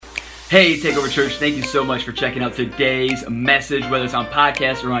Hey, Takeover Church, thank you so much for checking out today's message, whether it's on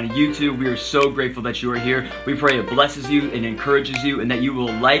podcast or on YouTube. We are so grateful that you are here. We pray it blesses you and encourages you, and that you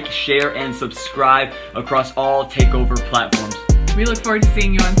will like, share, and subscribe across all Takeover platforms. We look forward to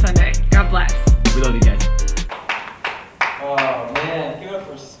seeing you on Sunday. God bless. We love you guys. Oh man, give it up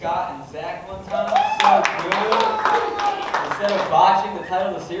for Scott and Zach one time. So good. Instead of botching the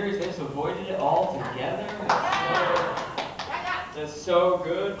title of the series, they just avoided it altogether. That's so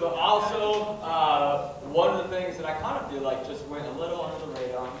good. But also, one of the things that I kind of feel like just went a little under the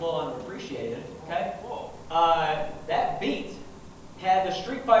radar, a little underappreciated. Okay, that beat had the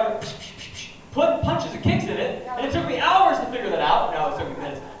Street Fighter put punches and kicks in it, and it took me hours to figure that out. No, it took me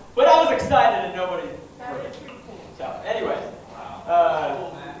minutes. But I was excited and nobody heard it. So, anyways,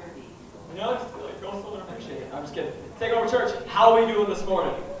 you know, it's like girls still don't appreciate it. I'm just kidding. Takeover Church, how are we doing this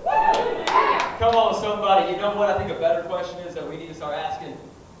morning? Come on, somebody. You know what I think a better question is that we need to start asking?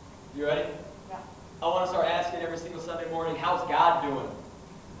 You ready? Yeah. I want to start asking every single Sunday morning, how's God doing?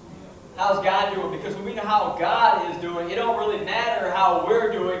 How's God doing? Because when we know how God is doing, it don't really matter how we're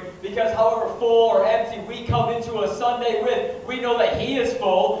doing, because however full or empty we come into a Sunday with, we know that He is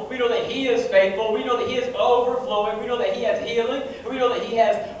full, we know that He is faithful, we know that He is overflowing, we know that He has healing, we know that He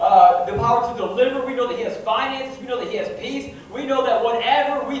has the power to deliver, we know that He has finances, we know that He has peace, we know that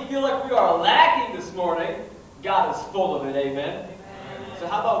whatever we feel like we are lacking this morning, God is full of it, amen? So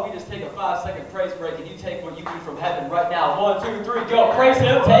how about we just take a 5-second praise break and you take what you need from heaven right now. 1, 2, 3, go. Praise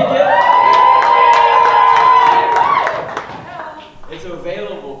Him. Take it. It's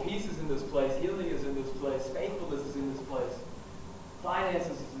available. Peace is in this place. Healing is in this place. Faithfulness is in this place.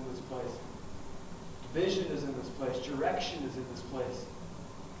 Finances is in this place. Vision is in this place. Direction is in this place.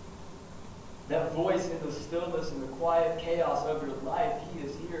 That voice in the stillness and the quiet chaos of your life, He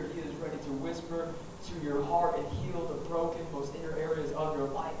is here. He is ready to whisper to your heart and heal the broken, most inner areas of your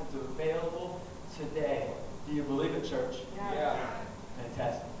life. It's available today. Do you believe it, church? Yeah.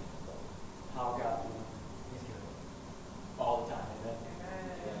 Fantastic. How God doing? He's good. All the time, amen?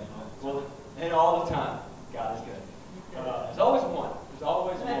 Well, and all the time, God is good. There's always one. There's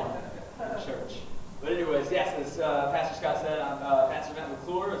always one in church. But anyways, yes, as Pastor Scott said, I'm Pastor Matt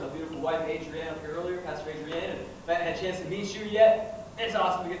McClure. There's a beautiful wife, Adrienne, up here earlier, Pastor Adrienne. And if I haven't had a chance to meet you yet, it's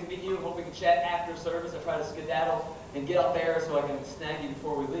awesome to get to meet you. I hope we can chat after service. I try to skedaddle and get up there so I can snag you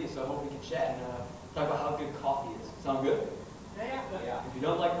before we leave. So I hope we can chat and talk about how good coffee is. Sound good? Yeah. If you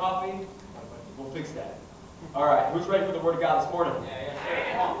don't like coffee, we'll fix that. All right. Who's ready for the Word of God this morning?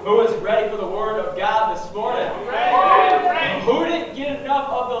 Who is ready for the Word of God this morning? Who didn't get enough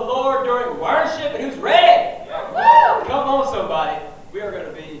of the Lord during worship, and who's ready? Come on, somebody. We are going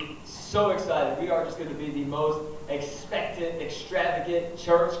to be so excited. We are just going to be the most expectant, extravagant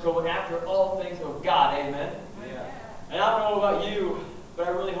church going after all things of God. Amen? Yeah. And I don't know about you, but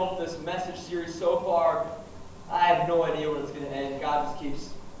I really hope this message series so far, I have no idea when it's going to end. God just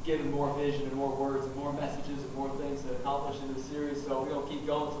keeps giving more vision and more words and more messages and more things to accomplish in this series. So we're going to keep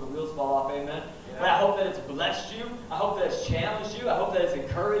going until the wheels fall off. Amen? Yeah. But I hope that it's blessed you. I hope that it's challenged you. I hope that it's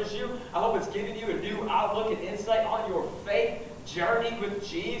encouraged you. I hope it's given you a new outlook and insight on your faith journey with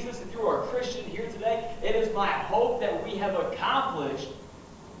Jesus. If you are a Christian here today, it is my hope that we have accomplished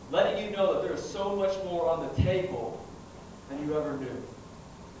letting you know that there is so much more on the table than you ever knew.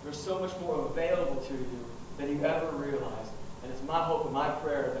 There's so much more available to you than you ever realized. And it's my hope and my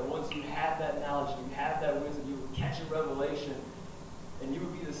prayer that once you have that knowledge, you have that wisdom, you will catch a revelation, and you will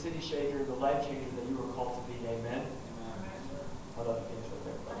be the city shaker, the life changer that you were called to be. Amen? I love you guys right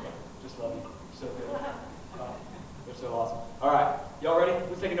there. Just love you. You're so good. They're so awesome. All right. Y'all ready?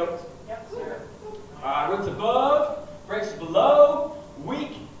 Who's taking notes? Yep, sir. All right. Roots above, breaks below.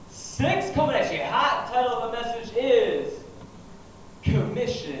 Week 6 coming at you hot. The title of the message is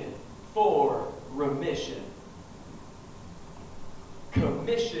Commission for Remission.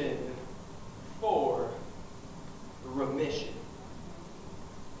 Commission for remission.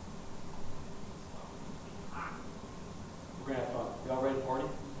 We're going to have fun. Y'all ready to party?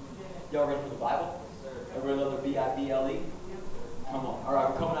 Y'all ready for the Bible? Everybody love the B-I-B-L-E? Come on. All right,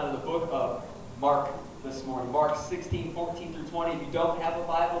 we're coming out of the book of Mark this morning. Mark 16, 14 through 20. If you don't have a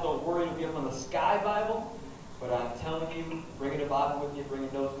Bible, don't worry. It'll be up on the Sky Bible. But I'm telling you, bringing a Bible with you,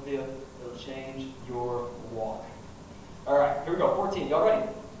 bringing notes with you, it'll change your walk. All right, here we go. 14. Y'all ready?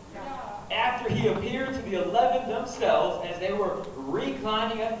 Yeah. After He appeared to the 11 themselves as they were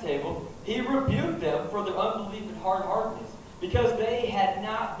reclining at the table, He rebuked them for their unbelief and hard-heartedness, because they had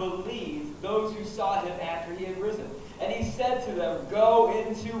not believed those who saw Him after He had risen. And He said to them, Go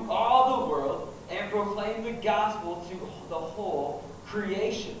into all the world and proclaim the gospel to the whole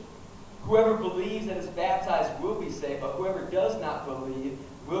creation. Whoever believes and is baptized will be saved, but whoever does not believe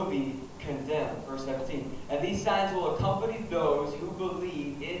will be condemned. Verse 17. And these signs will accompany those who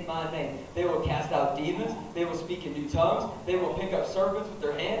believe in my name. They will cast out demons. They will speak in new tongues. They will pick up serpents with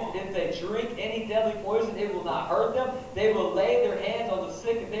their hands. If they drink any deadly poison, it will not hurt them. They will lay their hands on the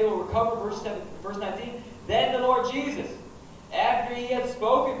sick and they will recover. Verse 19. Then the Lord Jesus, after he had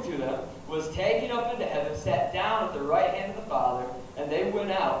spoken to them, was taken up into heaven, sat down at the right hand of the Father, and they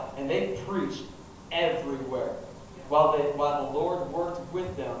went out and they preached everywhere, while the Lord worked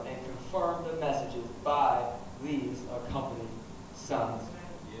with them and confirmed the messages by these accompanying signs.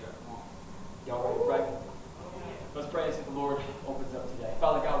 Y'all ready to pray? Let's pray as if the Lord opens up today.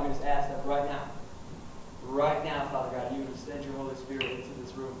 Father God, we just ask that right now, Father God, you would send your Holy Spirit into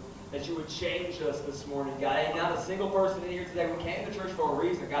this room, that you would change us this morning, God. Ain't not a single person in here today. We came to church for a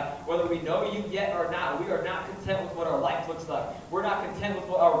reason, God. Whether we know you yet or not, we are not content with what our life looks like. We're not content with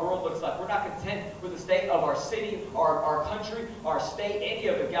what our world looks like. We're not content with the state of our city, our country, our state, any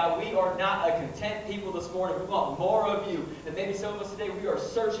of it, God. We are not a content people this morning. We want more of you. And maybe some of us today, we are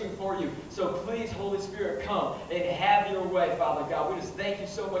searching for you. So please, Holy Spirit, come and have your way, Father God. We just thank you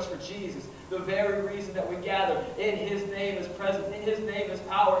so much for Jesus. The very reason that we gather. In his name is presence. In his name is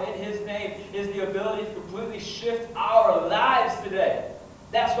power. In his name is the ability to completely shift our lives today.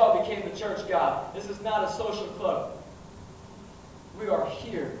 That's why we came to church, God. This is not a social club. We are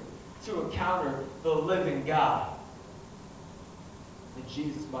here to encounter the living God. In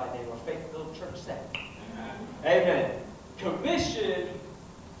Jesus' mighty name, our faith-filled church said. Amen. Amen. Commission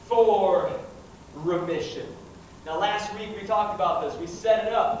for remission. Now, last week we talked about this. We set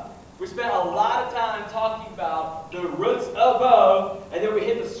it up. We spent a lot of time talking about the roots above, and then we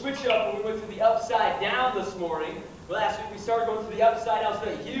hit the switch up when we went to the upside down this morning. Last week we started going to the upside down so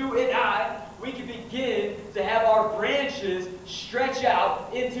that you and I, we can begin to have our branches stretch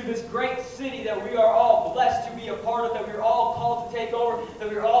out into this great city that we are all blessed to be a part of, that we are all called to take over, that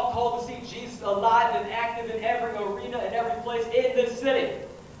we are all called to see Jesus alive and active in every arena and every place in this city.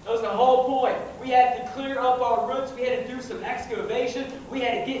 That was the whole point. We had to clear up our roots. We had to do some excavation. We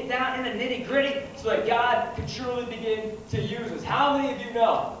had to get down in the nitty-gritty so that God could truly begin to use us. How many of you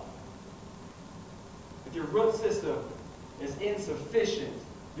know if your root system is insufficient,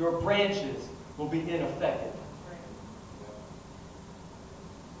 your branches will be ineffective?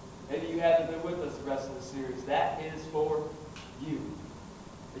 Maybe you haven't been with us the rest of the series. That is for you.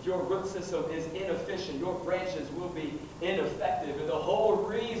 If your root system is inefficient, your branches will be ineffective. And the whole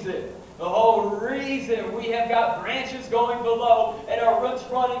reason we have got branches going below and our roots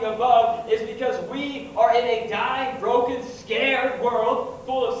running above is because we are in a dying, broken, scared world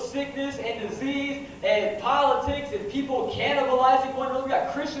full of sickness and disease and politics and people cannibalizing one another. We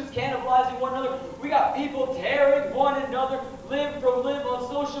got Christians cannibalizing one another. We got people tearing one another limb from limb on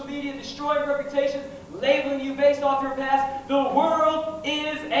social media, destroying reputations, labeling you based off your past. The world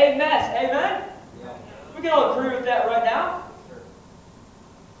is a mess. Amen? Yeah. We can all agree with that right now.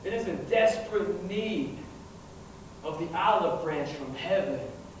 It is in desperate need of the olive branch from heaven.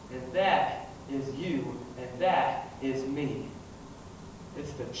 And that is you, and that is me.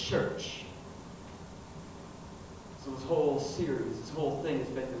 It's the church. So this whole series, this whole thing has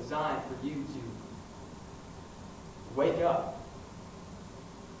been designed for you to wake up.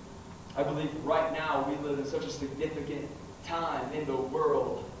 I believe right now we live in such a significant time in the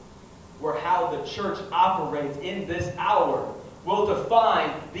world where how the church operates in this hour will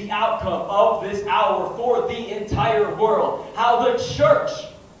define the outcome of this hour for the entire world. How the church,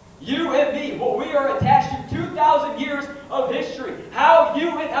 you and me, what we are attached to 2,000 years of history, how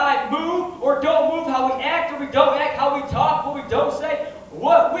you and I move or don't move, how we act or we don't act, how we talk, what we don't say,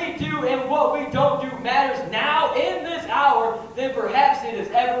 what we do and what we don't do matters now in this hour than perhaps it has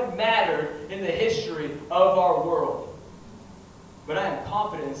ever mattered in the history of our world. But I am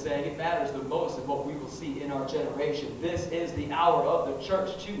confident in saying it matters the most in what we will see in our generation. This is the hour of the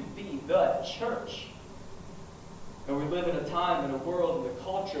church to be the church. And we live in a time, in a world, in a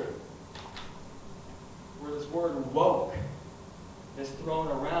culture where this word woke is thrown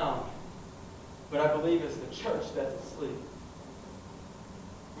around. But I believe it's the church that's asleep.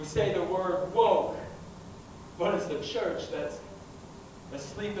 We say the word woke, but it's the church that's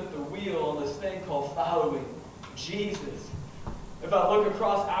asleep at the wheel on this thing called following Jesus. If I look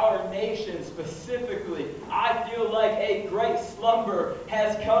across our nation specifically, I feel like a great slumber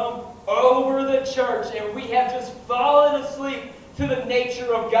has come over the church, and we have just fallen asleep to the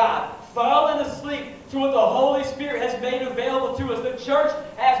nature of God, fallen asleep to what the Holy Spirit has made available to us. The church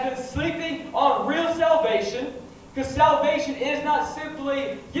has been sleeping on real salvation, because salvation is not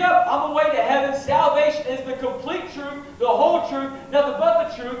simply, yep, I'm away to heaven. Salvation is the complete truth, the whole truth, nothing but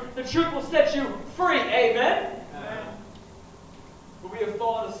the truth. The truth will set you free. Amen? But we have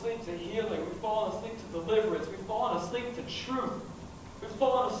fallen asleep to healing. We've fallen asleep to deliverance. We've fallen asleep to truth. We've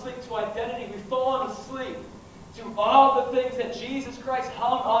fallen asleep to identity. We've fallen asleep to all the things that Jesus Christ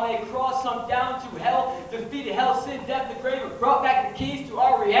hung on a cross, hung down to hell, defeated hell, sin, death, the grave, and brought back the keys to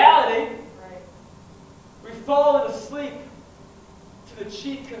our reality. Right. We've fallen asleep to the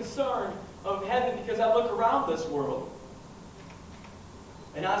chief concern of heaven, because I look around this world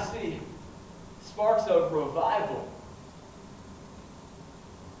and I see sparks of revival.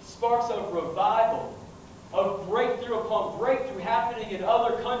 Sparks of revival, of breakthrough upon breakthrough happening in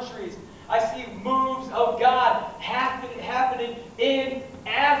other countries. I see moves of God happening in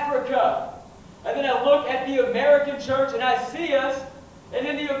Africa. And then I look at the American church and I see us, and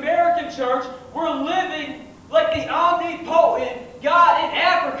in the American church, we're living like the omnipotent God in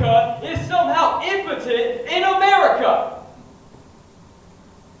Africa is somehow impotent in America.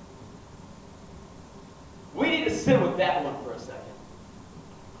 We need to sit with that one for a second.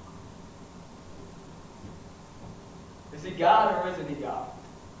 Is he God or isn't he God?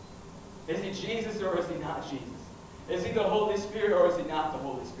 Is he Jesus or is he not Jesus? Is he the Holy Spirit or is he not the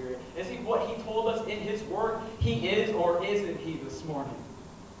Holy Spirit? Is he what he told us in his word he is or isn't he this morning?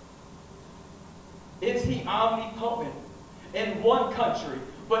 Is he omnipotent in one country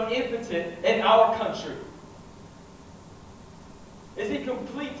but impotent in our country? Is he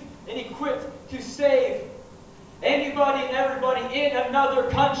complete and equipped to save anybody and everybody in another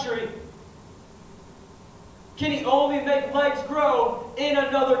country? Can he only make legs grow in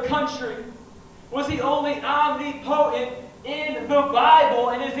another country? Was he only omnipotent in the Bible,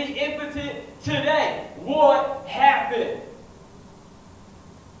 and is he impotent today? What happened?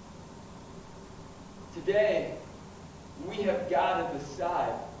 Today, we have got to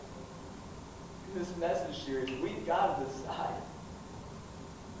decide. In this message series, we've got to decide.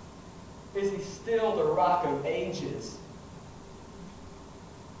 Is he still the Rock of Ages?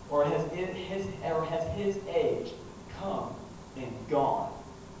 Or has his age come and gone?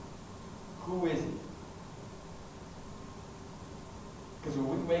 Who is he? Because when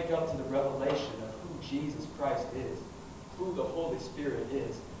we wake up to the revelation of who Jesus Christ is, who the Holy Spirit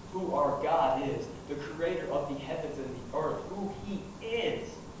is, who our God is, the creator of the heavens and the earth, who he is,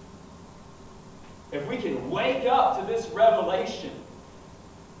 if we can wake up to this revelation,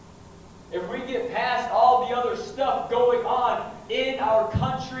 if we get past all the other stuff going on in our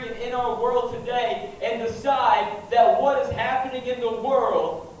country and in our world today and decide that what is happening in the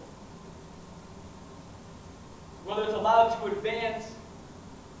world, whether it's allowed to advance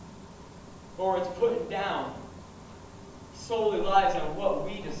or it's put down, solely lies on what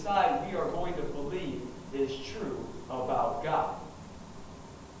we decide we are going to believe is true about God.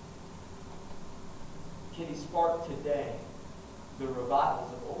 Can he spark today the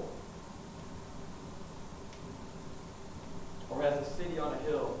revivals of old? Or as a city on a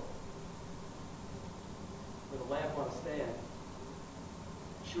hill with a lamp on a stand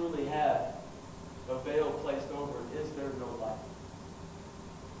truly have a veil placed over it? Is there no light?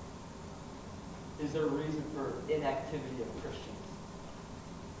 Is there a reason for inactivity of Christians?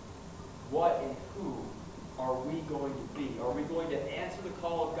 What and who are we going to be? Are we going to answer the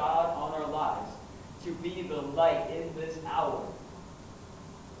call of God on our lives to be the light in this hour?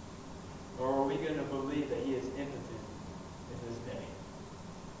 Or are we going to believe that he is impotent in this day?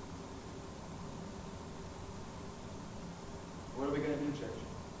 What are we going to do, church?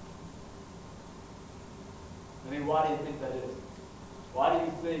 I mean, why do you think that is? Why do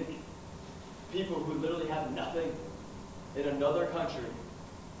you think people who literally have nothing in another country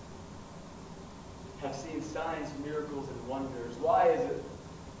have seen signs, miracles, and wonders? Why is it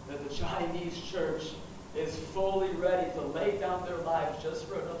that the Chinese church is fully ready to lay down their lives just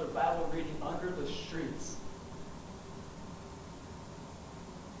for another Bible reading under the streets?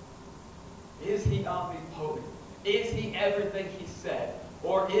 Is he omnipotent? Is he everything he said?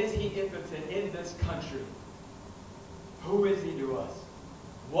 Or is he impotent in this country? Who is he to us?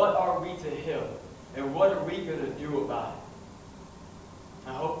 What are we to him? And what are we going to do about it?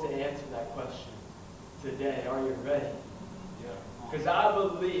 I hope to answer that question today. Are you ready? Yeah. Because I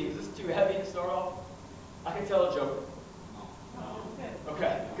believe, is this too heavy to start off? I can tell a joke. No.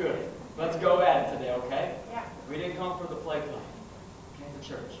 Okay, good. Let's go at it today, okay? Yeah. We didn't come for the playground. We came to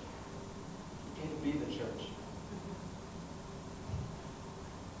church. We came to be the church.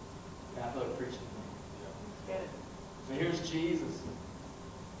 And I feel like preaching. Good. So here's Jesus.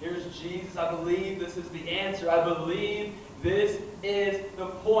 Here's Jesus. I believe this is the answer. I believe this is the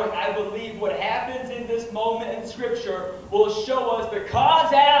point. I believe what happens in this moment in Scripture will show us the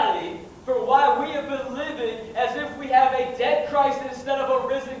causality for why we have been living as if we have a dead Christ instead of a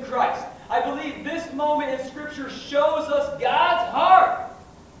risen Christ. I believe this moment in Scripture shows us God's heart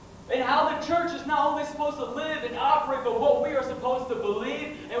and how the church is not only supposed to live and operate, but what we are supposed to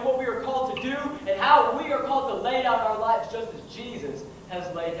believe and what we are called to do and how we are called to lay down our lives just as Jesus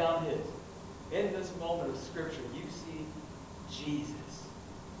has laid down his. In this moment of Scripture, you see Jesus.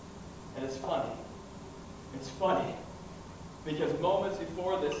 And it's funny. It's funny. Because moments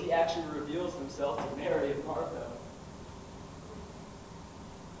before this, he actually reveals himself to Mary and Martha.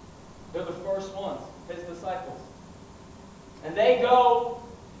 They're the first ones, his disciples. And they go,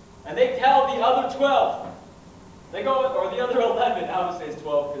 and they tell the other 12. They go, or the other 11. I would say it's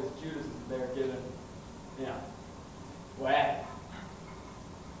 12 because Judas is there giving, whack.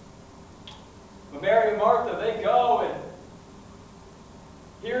 But Mary and Martha, they go, and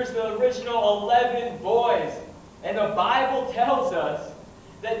here's the original 11 boys. And the Bible tells us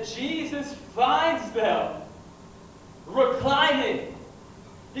that Jesus finds them reclining.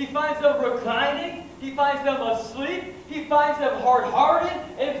 He finds them reclining. He finds them asleep. He finds them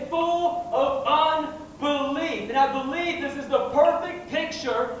hard-hearted and full of unbelief. And I believe this is the perfect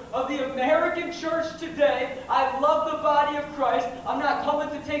picture of the American church today. I love the body of Christ. I'm not coming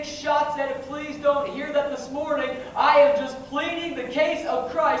to take shots at it. Please don't hear that this morning. I am just pleading the case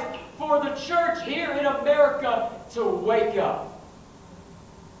of Christ for the church here in America to wake up.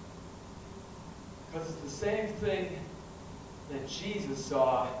 Because it's the same thing that Jesus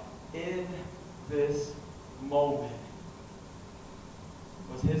saw in this moment.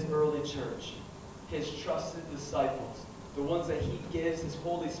 Was his early church, his trusted disciples, the ones that he gives his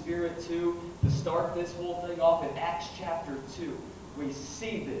Holy Spirit to start this whole thing off in Acts chapter 2. We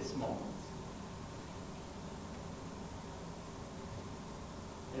see this moment.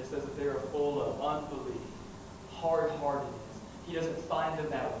 And it says that they are full of unbelief, hard-heartedness. He doesn't find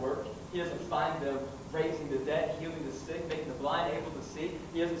them at work. He doesn't find them raising the dead, healing the sick, making the blind able to see.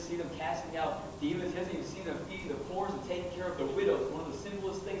 He doesn't see them casting out demons. He doesn't even see them feeding the poor and taking care of the widows. One of the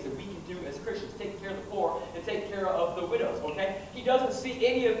simplest things that we can do as Christians, taking care of the poor and taking care of the widows, okay? He doesn't see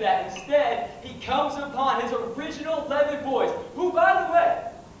any of that. Instead, he comes upon his original 11 boys, who, by the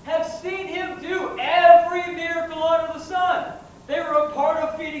way, have seen him do every miracle under the sun. They were a part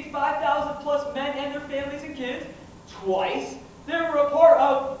of feeding 5,000 plus men and their families and kids twice. They were a part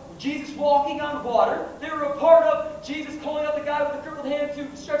of Jesus walking on water. They were a part of Jesus calling out the guy with the crippled hand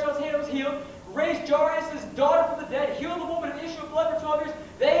to stretch out his hand and was healed. Raised Jairus' daughter from the dead. Healed the woman of issue of blood for 12 years.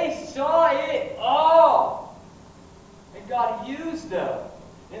 They saw it all. And God used them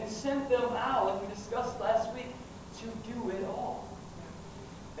and sent them out, like we discussed last week, to do it all.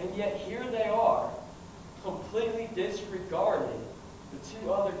 And yet here they are, completely disregarding the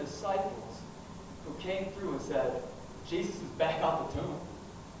two other disciples who came through and said, Jesus is back out the tomb.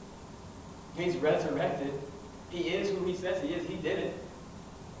 He's resurrected. He is who he says he is. He did it.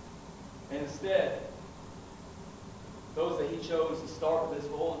 And instead, those that he chose to start this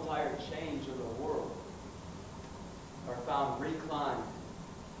whole entire change of the world are found reclined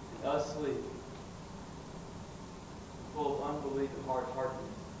and asleep, full of unbelief and hard-heartedness.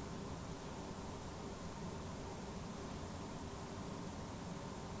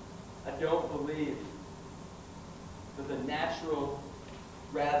 I don't believe that the natural,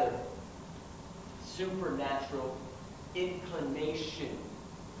 rather supernatural inclination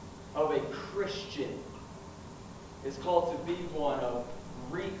of a Christian is called to be one of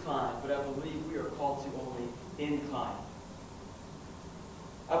recline, but I believe we are called to only incline.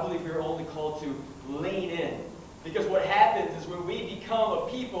 I believe we are only called to lean in. Because what happens is when we become a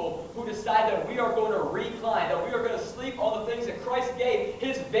people who decide that we are going to recline, that we are going to sleep on the things that Christ gave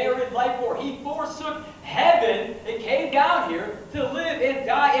his very life for. He forsook heaven and came down here to live and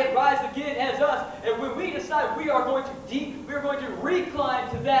die and rise again as us. And when we decide we are going to recline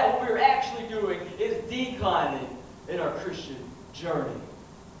to that, what we are actually doing is declining in our Christian journey.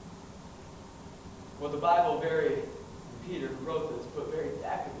 Well, the Bible Peter who wrote this, put very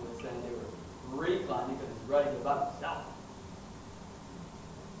accurately saying they were reclining because he's writing about himself.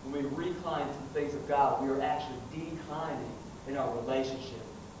 When we recline to the things of God, we are actually declining in our relationship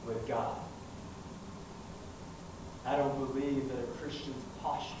with God. I don't believe that a Christian's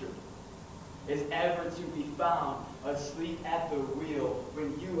posture is ever to be found asleep at the wheel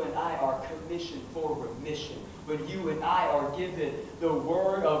when you and I are commissioned for remission. When you and I are given the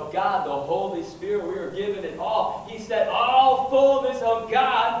Word of God, the Holy Spirit, we are given it all. He said all fullness of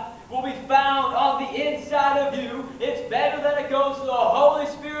God will be found on the inside of you. It's better that it goes so the Holy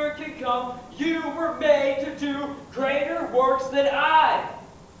Spirit can come. You were made to do greater works than I.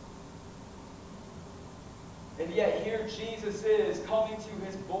 And yet here Jesus is coming to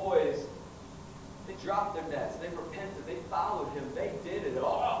his boys. They dropped their nets. They repented. They followed him. They did it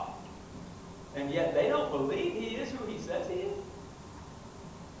all. And yet they don't believe he is who he says he is.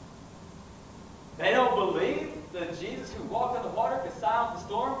 They don't believe that Jesus who walked on the water could silence the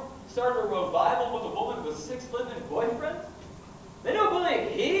storm, started a revival with a woman with 6 living boyfriends. They don't believe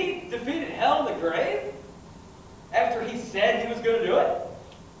he defeated hell in the grave after he said he was going to do it.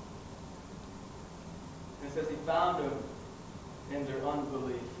 And it says he found them in their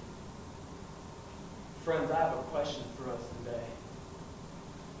unbelief. Friends, I have a question for us today.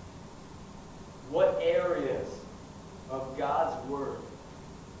 What areas of God's Word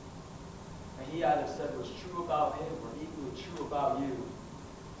that he either said was true about him or equally true about you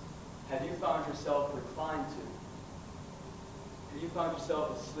have you found yourself reclined to? Have you found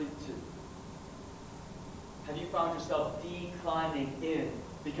yourself asleep to? Have you found yourself declining in?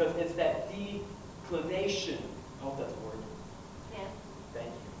 Because it's that declination. I hope that's a word. Yeah. Thank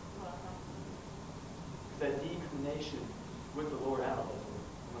you. You're welcome. It's that declination with the Lord. I don't know if that's a word.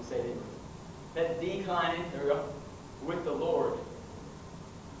 I'm going to say it anyway. That declining, there we go, with the Lord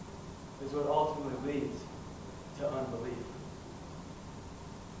is what ultimately leads to unbelief.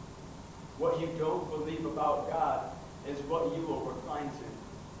 What you don't believe about God is what you will recline to.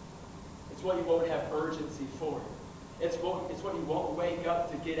 It's what you won't have urgency for. It's what you won't wake up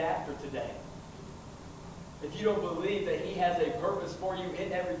to get after today. If you don't believe that he has a purpose for you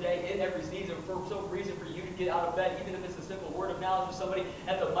in every day, in every season, for some reason for you to get out of bed, even if it's a simple word of knowledge for somebody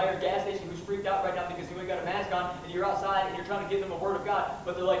at the Meijer gas station who's freaked out right now because you ain't got a mask on, and you're outside and you're trying to give them a word of God,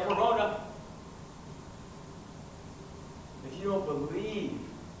 but they're like, Corona. If you don't believe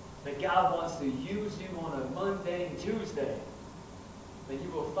that God wants to use you on a mundane Tuesday, then you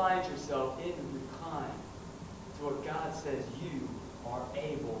will find yourself in recline to what God says you are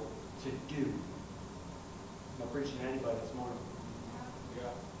able to do. I'm not preaching to anybody this morning. Yeah.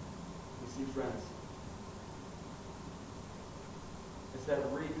 You see, friends, it's that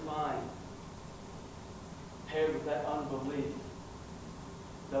recline paired with that unbelief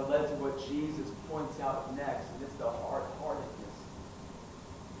that led to what Jesus points out next, and it's the hard-heartedness.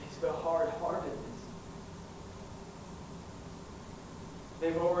 It's the hard-heartedness.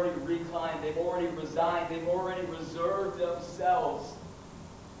 They've already reclined, they've already resigned, they've already reserved themselves.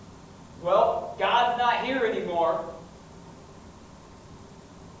 Well, God's not here anymore.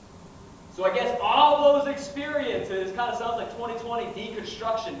 So I guess all those experiences kind of sounds like 2020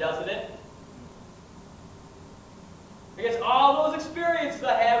 deconstruction, doesn't it? I guess all those experiences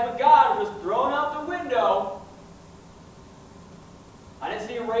I had with God are just thrown out the window. I didn't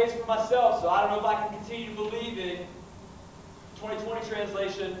see a raise for myself, so I don't know if I can continue to believe in 2020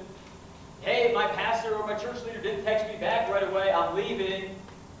 translation. Hey, my pastor or my church leader didn't text me back right away. I'm leaving.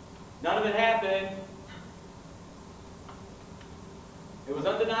 None of it happened. It was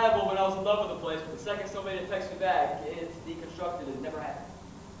undeniable when I was in love with the place, but the second somebody didn't text me back, it's deconstructed. It never happened.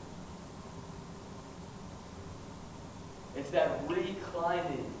 It's that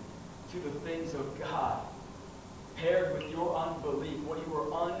reclining to the things of God paired with your unbelief, what you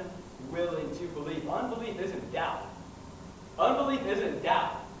are unwilling to believe. Unbelief isn't doubt. Unbelief isn't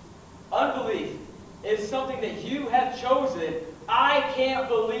doubt. Unbelief is something that you have chosen. I can't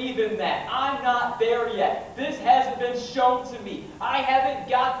believe in that. I'm not there yet. This hasn't been shown to me. I haven't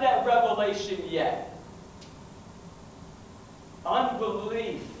got that revelation yet.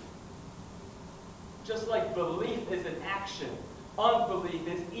 Unbelief, just like belief is an action, unbelief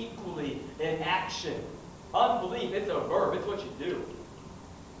is equally an action. Unbelief, it's a verb. It's what you do.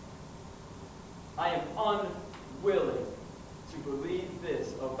 I am unwilling to believe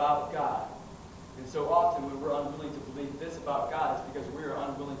this about God. And so often when we're unwilling to believe this about God, it's because we are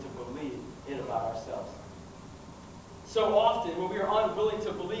unwilling to believe it about ourselves. So often when we are unwilling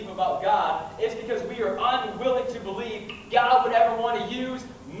to believe about God, it's because we are unwilling to believe God would ever want to use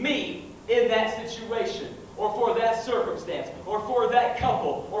me in that situation, or for that circumstance, or for that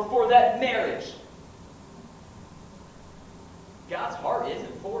couple, or for that marriage. God's heart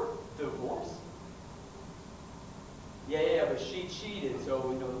isn't for divorce. Yeah, but she cheated,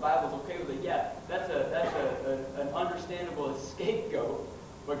 so the Bible's okay with it. Yeah, that's an understandable scapegoat.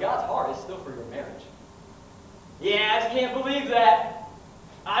 But God's heart is still for your marriage. Yeah, I just can't believe that.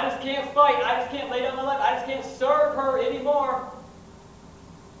 I just can't fight. I just can't lay down my life. I just can't serve her anymore.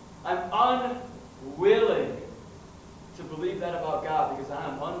 I'm unwilling to believe that about God because I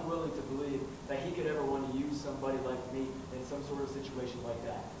am unwilling to believe that he could ever want to use somebody like me in some sort of situation like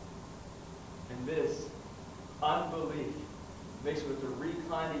that. And this unbelief mixed with the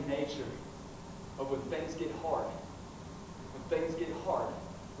reclining nature of when things get hard,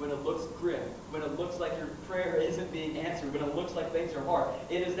 when it looks grim, when it looks like your prayer isn't being answered, when it looks like things are hard.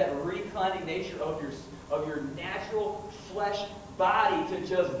 It is that reclining nature of your natural flesh body to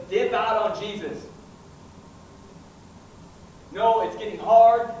just dip out on Jesus. No, it's getting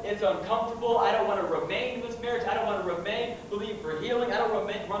hard. It's uncomfortable. I don't want to remain in this marriage. I don't want to believe for healing. I don't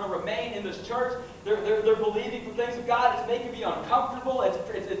want to remain in this church. They're believing for things of God. It's making me uncomfortable.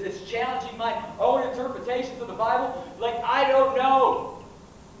 It's challenging my own interpretations of the Bible. Like, I don't know.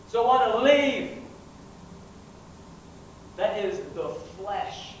 So I want to leave. That is the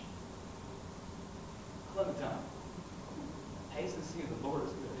flesh. Clementine. Taste and see the Lord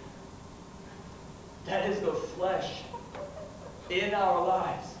is good. That is the flesh in our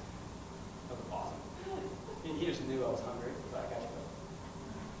lives. That was awesome. He just knew I was hungry, so I got you.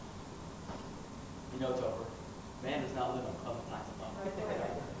 You know it's over. Man does not live on clementines alone.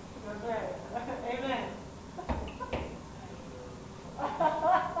 Okay. Amen.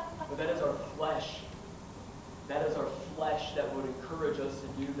 But that is our flesh. That is our flesh that would encourage us to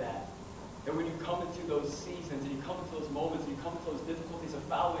do that. And when you come into those seasons, and you come into those moments, and you come into those difficulties of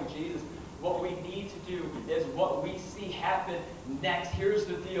following Jesus, what we need to do is what we see happen next. Here's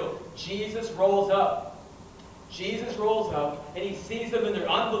the deal. Jesus rolls up. Jesus rolls up, and he sees them in their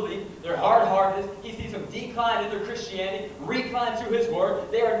unbelief, their hard-heartedness. He sees them decline in their Christianity, recline to his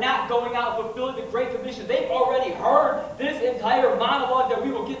word. They are not going out fulfilling the Great Commission. They've already heard this entire monologue that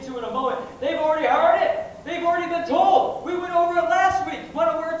we will get to in a moment. They've already heard it. They've already been told. We went over it last week. You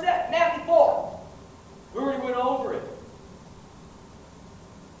want to know where it's at? Matthew 4. We already went over it.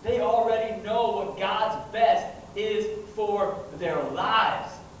 They already know what God's best is for their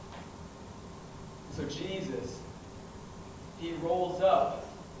lives. So Jesus, he rolls up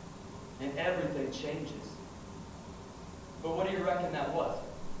and everything changes. But what do you reckon that was?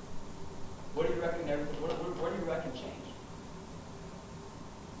 What do you reckon what do you reckon changed?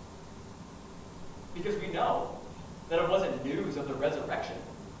 Because we know that it wasn't news of the resurrection.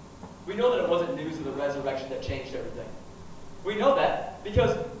 We know that it wasn't news of the resurrection that changed everything. We know that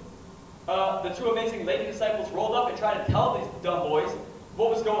because the two amazing lady disciples rolled up and tried to tell these dumb boys what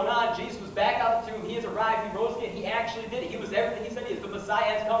was going on. Jesus was back out the tomb. He has arrived. He rose again. He actually did it. He was everything he said he is. The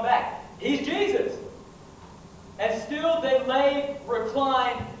Messiah has come back. He's Jesus. And still they lay,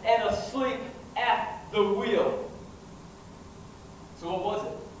 reclined, and asleep at the wheel. So what was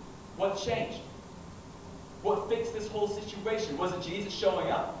it? What changed? What fixed this whole situation? Was it Jesus showing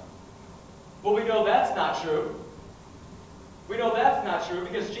up? Well, we know that's not true. We know that's not true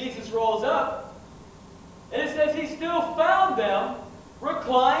because Jesus rolls up and it says he still found them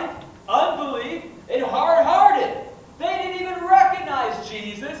reclined, unbelief, and hard-hearted. They didn't even recognize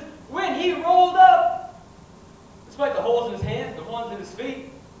Jesus when he rolled up, despite the holes in his hands, the ones in his feet.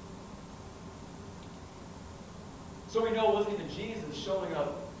 So we know it wasn't even Jesus showing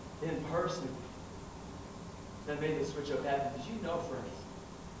up in person that made the switch up happen. Did you know, friends,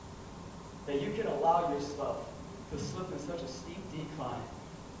 that you can allow yourself to slip in such a steep decline,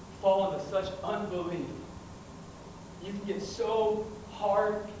 fall into such unbelief? You can get so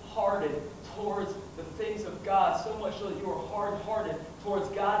hard-hearted towards the things of God, so much so that you are hard-hearted towards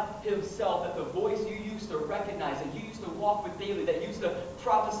God himself, that the voice you used to recognize, that you used to walk with daily, that used to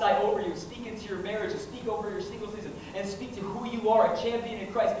prophesy over you, speak into your marriage, and speak over your single season, and speak to who you are, a champion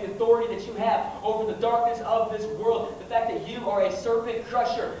in Christ, the authority that you have over the darkness of this world, the fact that you are a serpent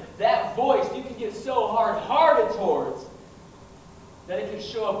crusher, that voice you can get so hard-hearted towards that it can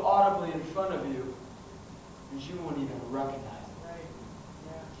show up audibly in front of you and you won't even recognize it. Right.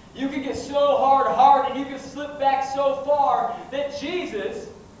 Yeah. You can get so hard-hearted, you can slip back so far that Jesus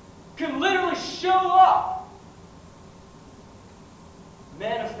could literally show up,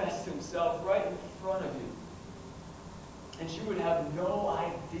 manifest himself right in front of you, and you would have no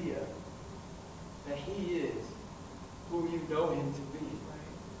idea that he is who you know him to be.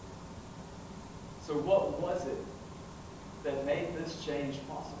 Right. So what was it that made this change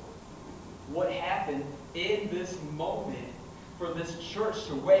possible? What happened in this moment for this church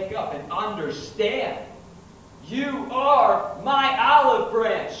to wake up and understand, you are my olive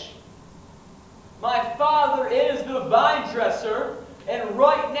branch. My Father is the vine dresser, and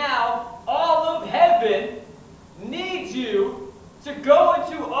right now, all of heaven needs you to go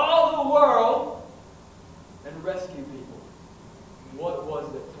into all the world and rescue people. What was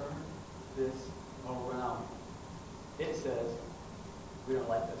it that turned this around? It says, we don't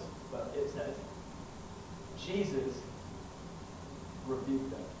like this, but it says, Jesus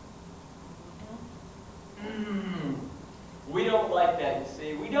rebuked them. We don't like that, you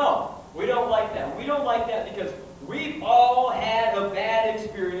see. We don't. We don't like that. We don't like that because we've all had a bad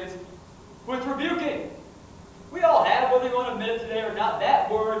experience with rebuking. We all have, whether you want to admit it today or not. That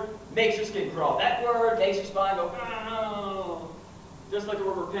word makes your skin crawl. That word makes your spine go, just like the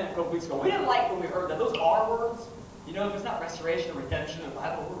word repent a couple weeks ago. We didn't like when we heard that. Those R words, You know, if it's not restoration or redemption in the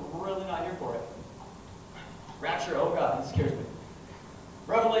Bible, we're really not here for it. Rapture, oh God, it scares me.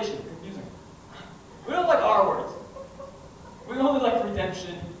 Revelation, confusing. We don't like our words. We only like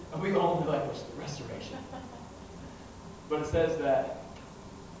redemption, and we only like restoration. But it says that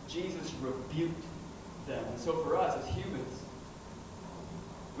Jesus rebuked them. And so for us as humans,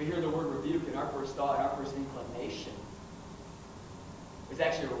 we hear the word rebuke, and our first thought, our first inclination is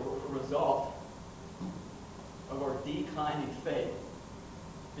actually a result of our declining faith.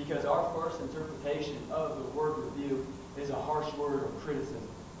 Because our first interpretation of the word rebuke is a harsh word of criticism.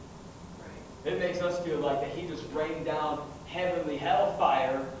 It makes us feel like that he just rained down heavenly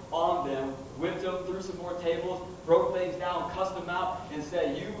hellfire on them, whipped them through some more tables, broke things down, cussed them out, and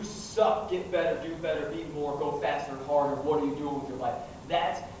said, you suck, get better, do better, be more, go faster, harder, what are you doing with your life?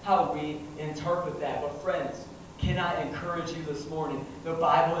 That's how we interpret that. But friends, can I encourage you this morning, the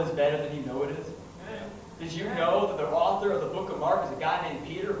Bible is better than you know it is? Did you know that the author of the book of Mark is a guy named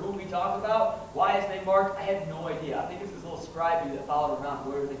Peter, who we talk about? Why is his name Mark? I have no idea. I think it's this little scribe that followed around and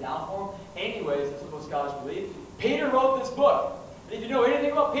wrote everything down for him. Anyways, that's what most scholars believe. Peter wrote this book. And if you know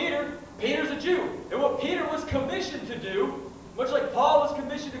anything about Peter, Peter's a Jew. And what Peter was commissioned to do, much like Paul was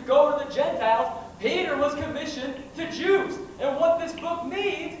commissioned to go to the Gentiles, Peter was commissioned to Jews. And what this book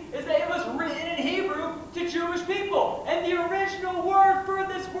means is that it was written in Hebrew to Jewish people. And the original word for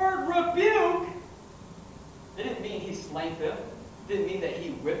this word, rebuke, didn't mean he slain them. Didn't mean that he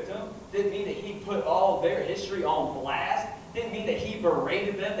whipped them. Didn't mean that he put all their history on blast. Didn't mean that he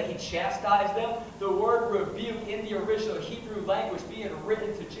berated them, that he chastised them. The word rebuke in the original Hebrew language being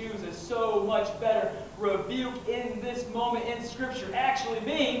written to Jews is so much better. Rebuke in this moment in Scripture actually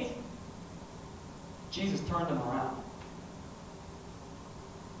means Jesus turned them around.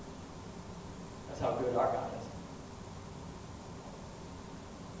 That's how good our God is.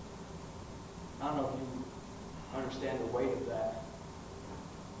 I don't know if you understand the weight of that.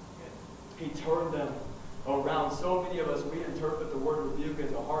 He turned them around. So many of us, we interpret the word rebuke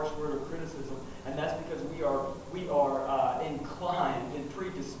as a harsh word of criticism, and that's because we are inclined and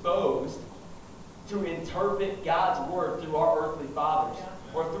predisposed to interpret God's word through our earthly fathers,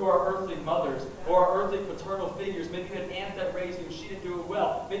 or through our earthly mothers, or our earthly paternal figures. Maybe you had an aunt that raised you and she didn't do it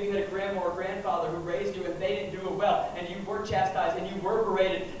well. Maybe you had a grandma or grandfather who raised you and they didn't do it well, and you were chastised and you were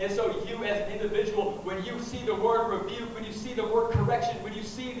berated. And so you as an individual, when you see the word rebuke, when you see the word correction, when you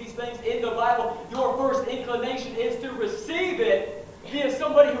see these things in the Bible, your first inclination is to receive it via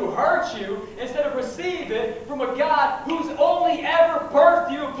somebody who hurt you, instead of receive it from a God who's only ever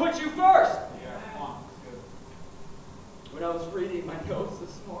birthed you and put you first. When I was reading my notes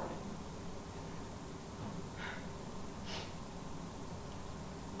this morning,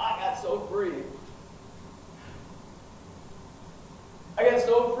 I got so free. I got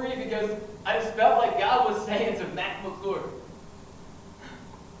so free because I just felt like God was saying to Matt McClure,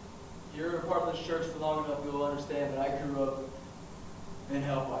 if you're a part of this church for long enough, you'll understand that I grew up in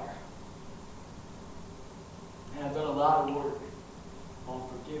Hellfire. And I've done a lot of work on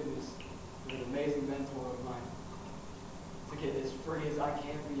forgiveness with an amazing mentor of mine, to get as free as I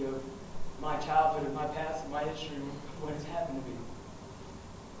can be of my childhood and my past and my history and what has happened to me.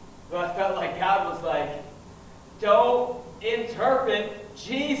 But I felt like God was like, don't interpret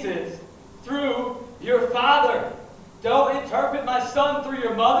Jesus through your father. Don't interpret my son through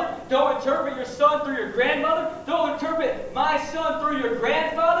your mother. Don't interpret your son through your grandmother. Don't interpret my son through your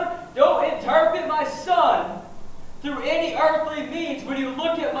grandfather. Don't interpret my son through any earthly means. When you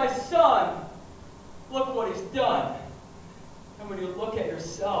look at my son, look what he's done. And when you look at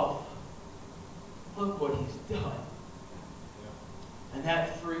yourself, look what he's done. And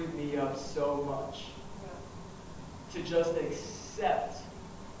that freed me up so much to just accept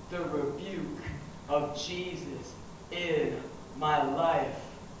the rebuke of Jesus in my life.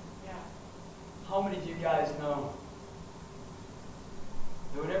 How many of you guys know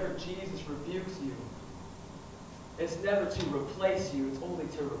that whenever Jesus rebukes you, it's never to replace you, it's only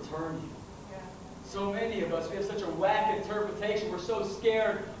to return you? So many of us, we have such a whack interpretation. We're so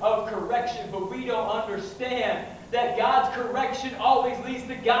scared of correction, but we don't understand that God's correction always leads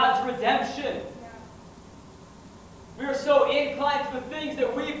to God's redemption. We are so inclined to the things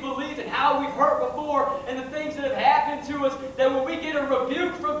that we've believed and how we've hurt before and the things that have happened to us that when we get a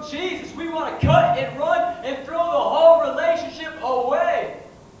rebuke from Jesus, we want to cut and run and throw the whole relationship away.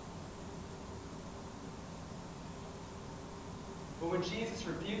 But when Jesus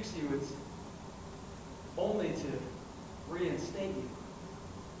rebukes you, it's only to reinstate you.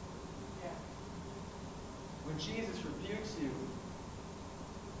 When Jesus rebukes you,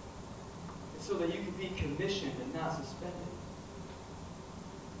 it's so that you can be commissioned and not suspended.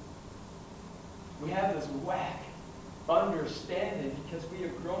 We have this whack understanding, because we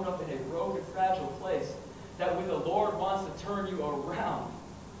have grown up in a broken, fragile place, that when the Lord wants to turn you around,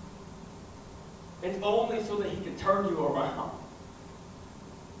 it's only so that He can turn you around.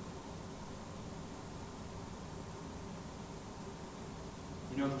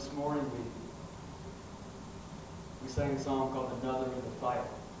 You know, this morning we sang a song called Another in the Fire.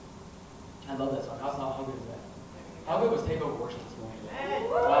 I love that song. How good is that? How good was Takeover Worship this morning?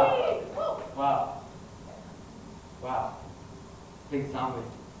 Wow. Wow. Wow. I think it's time we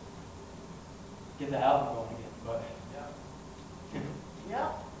get the album going again. But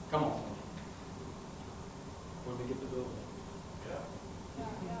Yeah. come on. Where do we get the building?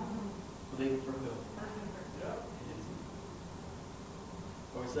 Believe it for a building.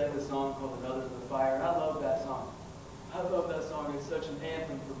 But we sang this song called Another in the Fire, and I love that song. I love that song. It's such an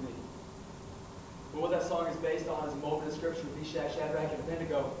anthem for me. But what that song is based on is a moment in Scripture of Meshach, Shadrach, and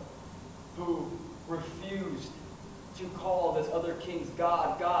Abednego, who refused to call this other king's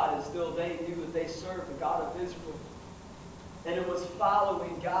God, God, and still they knew that they served the God of Israel. And it was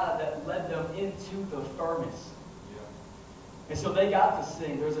following God that led them into the furnace. And so they got to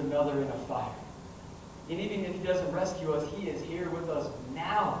sing, there's another in a fire. And even if He doesn't rescue us, He is here with us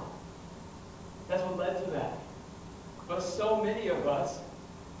now. That's what led to that. But so many of us,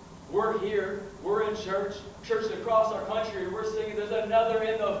 we're here, we're in church, churches across our country, we're singing, there's another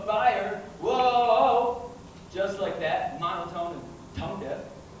in the fire. Whoa! Just like that, monotone and tone deaf.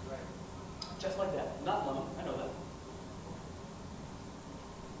 Just like that. Not long, I know that.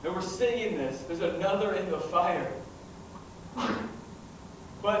 And we're singing this, there's another in the fire.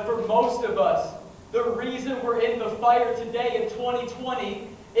 But for most of us, the reason we're in the fire today in 2020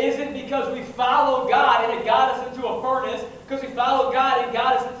 isn't because we followed God and it got us into a furnace, because we followed God and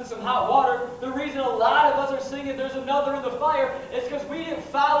got us into some hot water. The reason a lot of us are singing there's another in the fire is because we didn't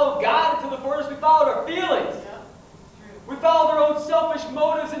follow God into the furnace, we followed our feelings. We followed our own selfish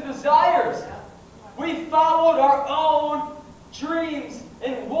motives and desires. We followed our own dreams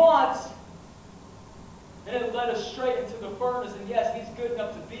and wants. And it led us straight into the furnace. And yes, He's good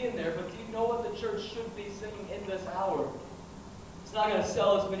enough to be in there, but do you know what the church should be singing in this hour? It's not going to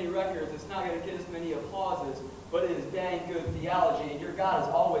sell as many records. It's not going to get as many applauses. But it is dang good theology, and your God is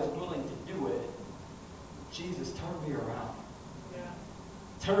always willing to do it. Jesus, turn me around.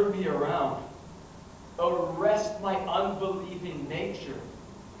 Turn me around. Arrest my unbelieving nature.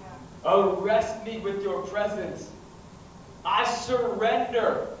 Arrest me with your presence. I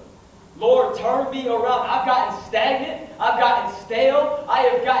surrender. Lord, turn me around. I've gotten stagnant. I've gotten stale. I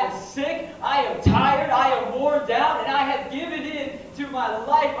have gotten sick. I am tired. I am worn down. And I have given in to my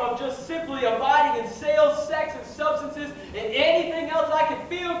life of just simply abiding in sales, sex, and substances, and anything else I can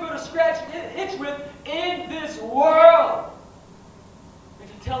feel good or scratch an itch with in this world. If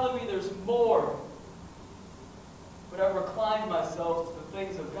you're telling me there's more, but I've reclined myself to the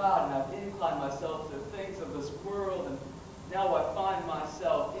things of God, and I've inclined myself to the things of this world, and now I find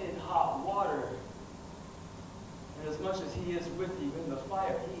myself in hot water. And as much as He is with you in the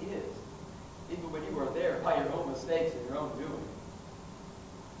fire, He is. Even when you are there by your own mistakes and your own doing.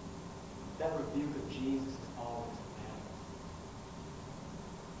 That rebuke of Jesus is always bad.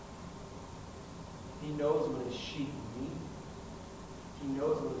 He knows what His sheep need. He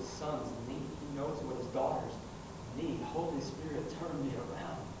knows what His sons need. He knows what His daughters need. Holy Spirit, turn me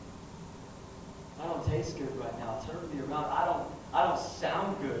around. I don't taste good right now. Turn me around. I don't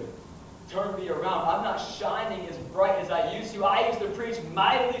sound good. Turn me around. I'm not shining as bright as I used to. I used to preach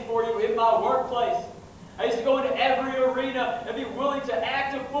mightily for you in my workplace. I used to go into every arena and be willing to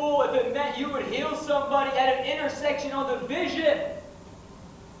act a fool if it meant you would heal somebody at an intersection on the vision.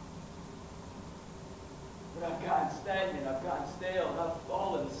 But I've gotten stagnant. I've gotten stale. And I've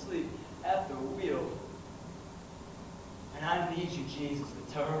fallen asleep at the wheel. And I need you, Jesus,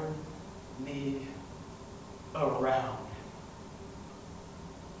 to turn me around.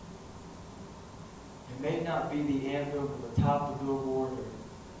 It may not be the anthem or the top of the billboard or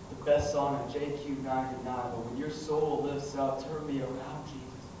the best song on JQ 99, but when your soul lifts up, turn me around,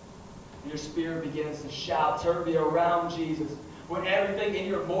 Jesus. And your spirit begins to shout, turn me around, Jesus. When everything in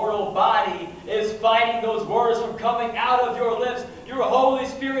your mortal body is fighting those words from coming out of your lips, your Holy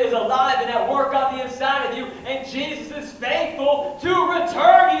Spirit is alive and at work on the inside of you, and Jesus is faithful to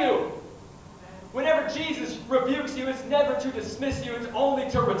return you. Whenever Jesus rebukes you, it's never to dismiss you, it's only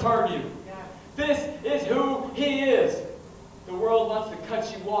to return you. This is who He is. The world wants to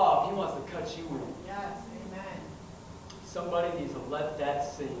cut you off. He wants to cut you in. Yes, amen. Somebody needs to let that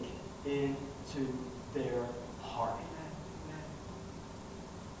sink into their heart. Amen.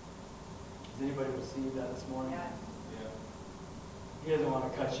 Has anybody received that this morning? Yes. He doesn't want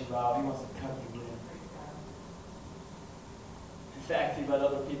to cut you out. He wants to cut you in. fact, he let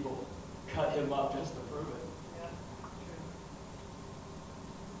other people cut him up just to prove it. Yeah.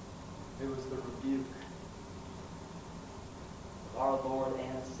 True. It was the rebuke of our Lord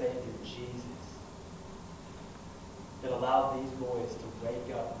and Savior, Jesus, that allowed these boys to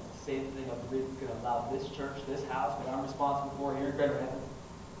wake up. It's the same thing I believe is going to allow this church, this house, what I'm responsible for here in Greater Heaven,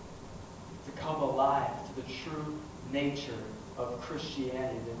 to come alive to the true nature of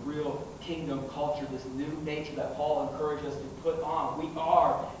Christianity, the real kingdom culture, this new nature that Paul encouraged us to put on. We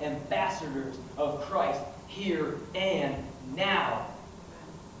are ambassadors of Christ here and now.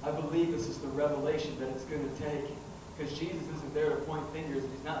 I believe this is the revelation that it's going to take. Because Jesus isn't there to point fingers.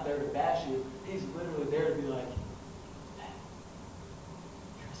 He's not there to bash you. He's literally there to be like, hey,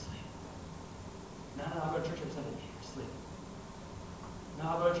 you're asleep. No, I'll go to church every Sunday. You're asleep. No,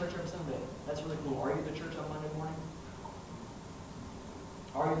 I'll go to church every Sunday. That's really cool. Are you at the church on Monday morning?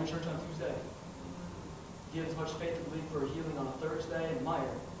 Are you in the church on Tuesday? Do you have as much faith to believe for a healing on a Thursday in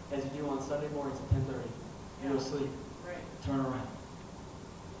Meyer as you do on Sunday mornings at 10:30? You're asleep. Right. Turn around.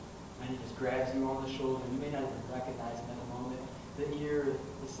 And he just grabs you on the shoulder. You may not even recognize him in a moment.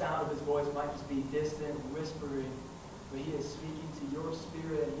 The sound of his voice might just be distant, whispering, but he is speaking to your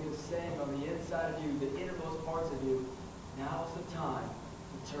spirit, and he is saying on the inside of you, the innermost parts of you, now is the time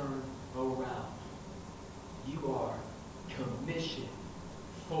to turn around. You are commissioned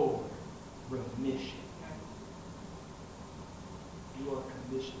for remission. You are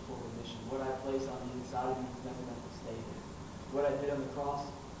commissioned for remission. What I place on the inside of you is never meant to stay there. What I did on the cross,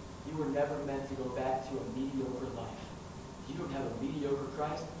 you were never meant to go back to a mediocre life. You don't have a mediocre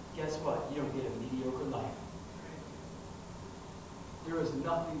Christ. Guess what? You don't get a mediocre life. There is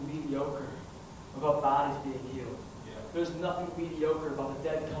nothing mediocre about bodies being healed. There's nothing mediocre about the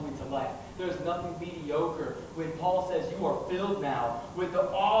dead coming to life. There's nothing mediocre when Paul says you are filled now with the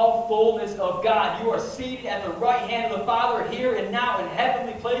all fullness of God. You are seated at the right hand of the Father here and now in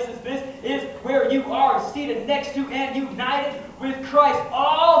heavenly places. This is where you are seated next to and united with Christ.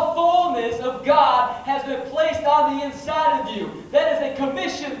 All fullness of God has been placed on the inside of you. That is a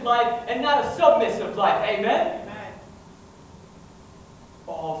commissioned life and not a submissive life. Amen? Amen.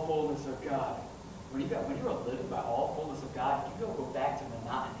 All fullness of God. When you're living by all fullness of God, you don't go back to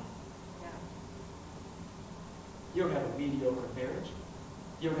monotony. Yeah. You don't have a mediocre marriage.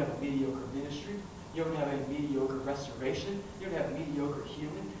 You don't have a mediocre ministry. You don't have a mediocre restoration. You don't have mediocre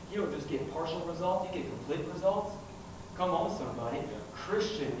healing. You don't just get partial results. You get complete results. Come on, somebody.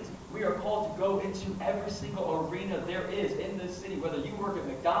 Christians, we are called to go into every single arena there is in this city. Whether you work at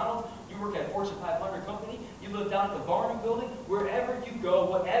McDonald's, you work at Fortune 500 company, you live down at the Barnum building, wherever you go,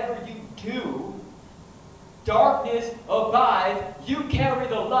 whatever you do, darkness abides, you carry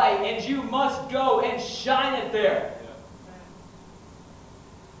the light, and you must go and shine it there.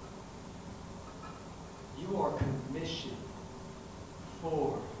 You are commissioned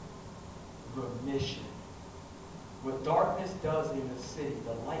for remission. What darkness does in the city,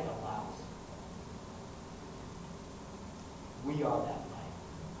 the light allows. We are that light.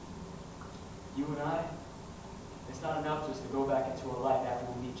 You and I, it's not enough just to go back into our life after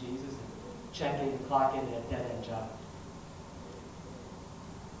we meet Jesus and check in and clock in at a dead-end job.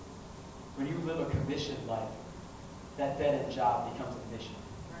 When you live a commissioned life, that dead-end job becomes a mission.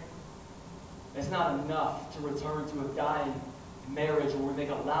 It's not enough to return to a dying marriage where we make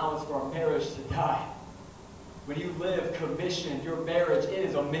allowance for our marriage to die. When you live commissioned, your marriage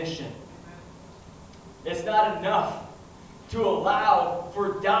is a mission. It's not enough to allow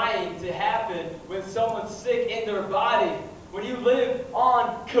for dying to happen when someone's sick in their body. When you live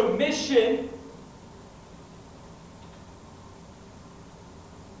on commission,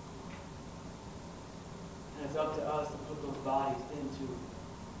 and it's up to us to put those bodies into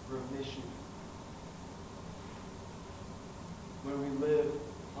remission. When we live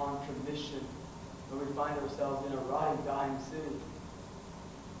on commission, when we find ourselves in a rotting, dying city,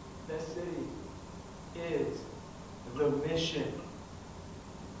 that city is the mission.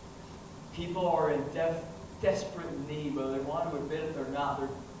 People are in desperate need, whether they want to admit it or not. Their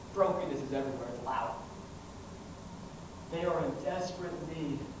brokenness is everywhere. It's loud. They are in desperate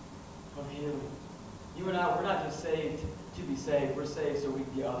need of healing. You and I, we're not just saved to be saved. We're saved so we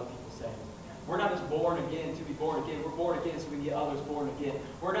can get other people saved. We're not just born again to be born again. We're born again so we can get others born again.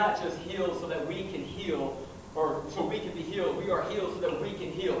 We're not just healed so that we can heal, or so we can be healed. We are healed so that we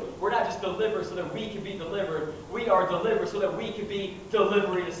can heal. We're not just delivered so that we can be delivered. We are delivered so that we can be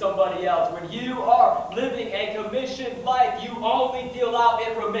delivering to somebody else. When you are living a commissioned life, you only deal out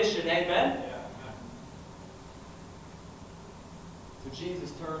in remission. Amen? So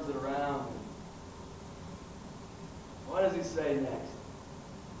Jesus turns it around. What does he say next?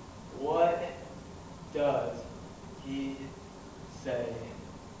 What does he say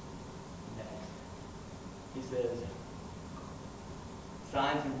next? He says,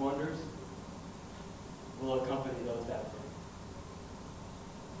 signs and wonders will accompany those that believe.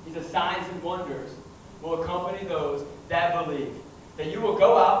 He says, signs and wonders will accompany those that believe. That you will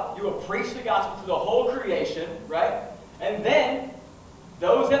go out, you will preach the gospel to the whole creation, right? And then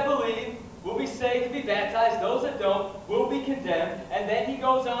those that believe will be saved and be baptized. Those that don't will be condemned. And then he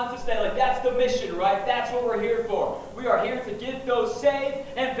goes on to say, like, that's the mission, right? That's what we're here for. We are here to get those saved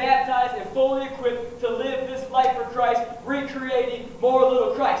and baptized and fully equipped to live this life for Christ, recreating more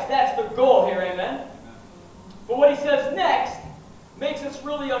little Christ. That's the goal here, amen? But what he says next makes us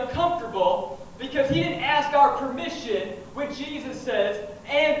really uncomfortable because he didn't ask our permission when Jesus says,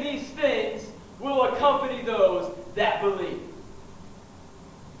 and these things will accompany those that believe.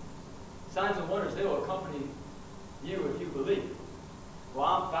 Signs and wonders, they will accompany you if you believe. Well,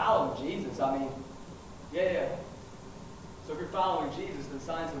 I'm following Jesus. I mean, yeah. So if you're following Jesus, then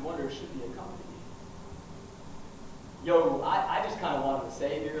signs and wonders should be accompanying you. Yo, I just kind of wanted a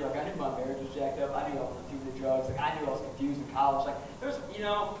savior. Like, I knew my marriage was jacked up. I knew I was addicted to drugs. Like, I knew I was confused in college. Like, there's,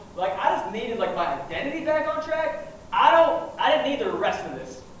 like, I just needed, like, my identity back on track. I didn't need the rest of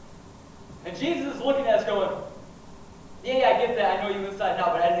this. And Jesus is looking at us going, yeah, I get that. I know you inside and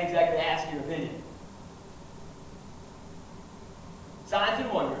out, but I didn't exactly ask your opinion. Signs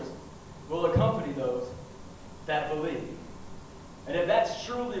and wonders will accompany those that believe. And if that's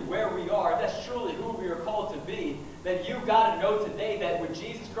truly where we are, if that's truly who we are called to be, then you've got to know today that when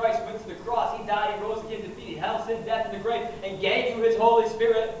Jesus Christ went to the cross, he died, he rose again, defeated hell, sin, death, and the grave, and gave you his Holy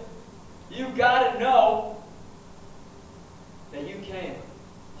Spirit. You've got to know that you came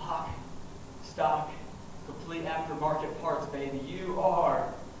lock, stock, complete aftermarket parts, baby. You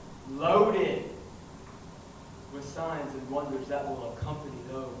are loaded with signs and wonders that will accompany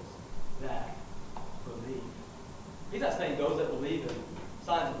those that believe. He's not saying those that believe in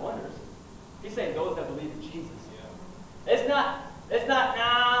signs and wonders. He's saying those that believe in Jesus. Yeah. It's not,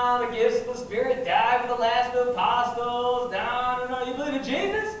 the gifts of the Spirit died for the last of the apostles. No. You believe in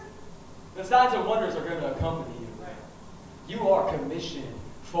Jesus? The signs and wonders are going to accompany you. Right. You are commissioned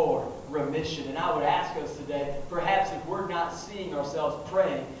for remission. And I would ask us today, perhaps if we're not seeing ourselves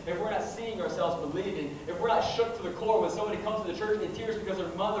praying, if we're not seeing ourselves believing, if we're not shook to the core when somebody comes to the church in tears because their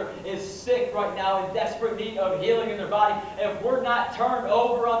mother is sick right now in desperate need of healing in their body, if we're not turned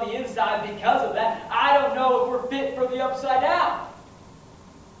over on the inside because of that, I don't know if we're fit for the upside down.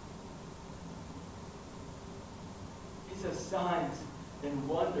 He says signs and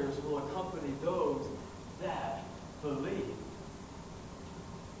wonders will accompany those that believe.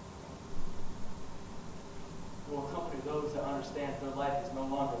 Will accompany those that understand their life is no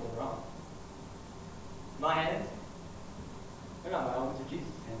longer their own. My hands, they're not my own, they're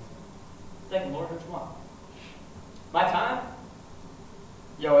Jesus' hands. Second, Lord, which one? My time?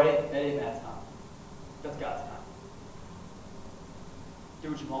 Yo, it ain't that time. That's God's time.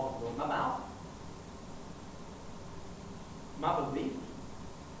 Do what you want with, Lord. My mouth? My belief?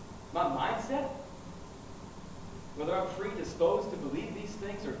 My mindset? Whether I'm predisposed to believe these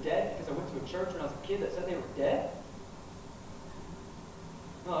things are dead because I went to a church when I was a kid that said they were dead?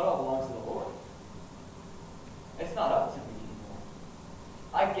 No, it all belongs to the Lord. It's not up to me anymore.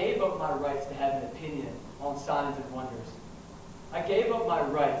 I gave up my rights to have an opinion on signs and wonders. I gave up my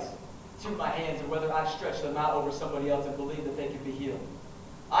rights to my hands and whether I stretch them out over somebody else and believe that they can be healed.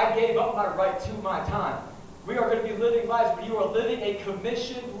 I gave up my right to my time. We are going to be living lives, but you are living a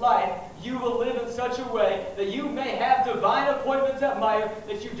commissioned life. You will live in such a way that you may have divine appointments at Meijer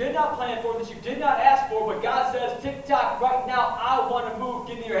that you did not plan for, that you did not ask for, but God says, tick-tock, right now, I want to move,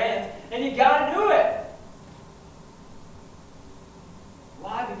 give me your hands, and you got to do it.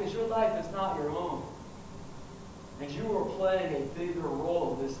 Why? Because your life is not your own. And you are playing a bigger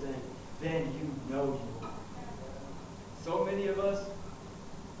role in this thing than you know you are. So many of us,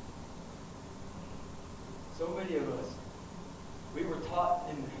 we were taught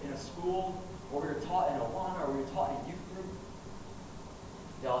in a school, or we were taught in Awana, or we were taught in a youth group.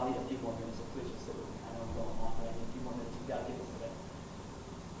 Y'all, I need a few more minutes, so please just sit with me. I know I'm going long, but I need a few more minutes. We've got to get this today.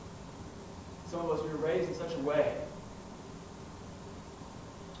 Some of us, we were raised in such a way.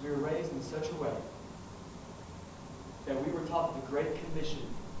 That we were taught that the Great Commission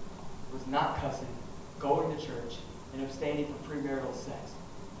was not cussing, going to church, and abstaining from premarital sex.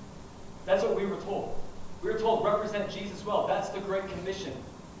 That's what we were told. We were told, represent Jesus well. That's the Great Commission.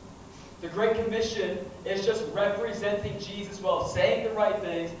 The Great Commission is just representing Jesus well, saying the right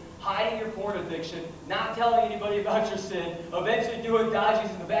things, hiding your porn addiction, not telling anybody about your sin, eventually doing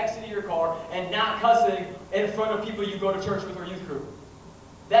dodgies in the backseat of your car, and not cussing in front of people you go to church with or youth group.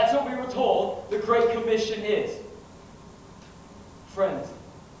 That's what we were told the Great Commission is. Friends,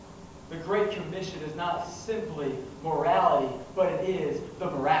 the Great Commission is not simply morality, but it is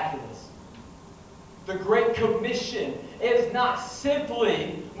the miraculous. The Great Commission is not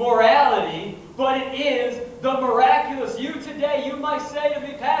simply morality, but it is the miraculous. You today, you might say to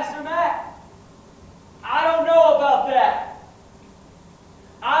me, Pastor Matt, I don't know about that.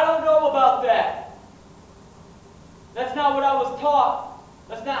 I don't know about that. That's not what I was taught.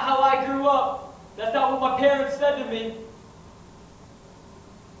 That's not how I grew up. That's not what my parents said to me.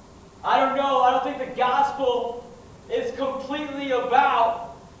 I don't know. I don't think the gospel is completely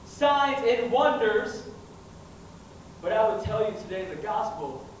about signs and wonders. But I would tell you today the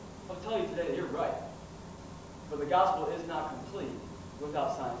gospel, I'll tell you today that you're right. But the gospel is not complete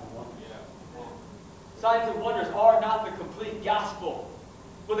without signs and wonders. Signs and wonders are not the complete gospel.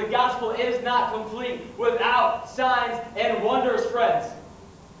 But the gospel is not complete without signs and wonders, friends.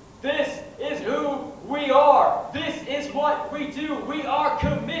 This is who we are. This is what we do. We are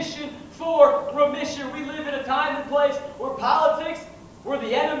commissioned for remission. We live in a time and place where politics, where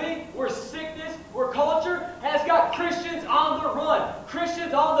the enemy, where sickness, where culture has got Christians on the run.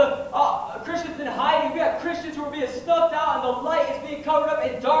 Christians on the Christians in hiding. We got Christians who are being snuffed out, and the light is being covered up,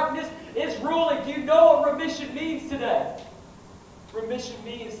 and darkness is ruling. Do you know what remission means today? Remission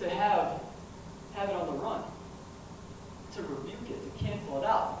means to have it on the run, to rebuke it, to cancel it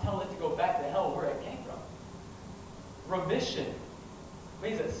out, to tell it to go back to hell where it came from. Remission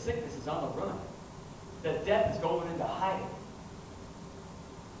means that sickness is on the run, that death is going into hiding,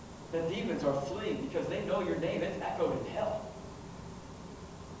 that demons are fleeing because they know your name is echoed in hell.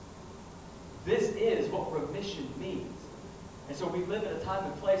 This is what remission means. And so we live in a time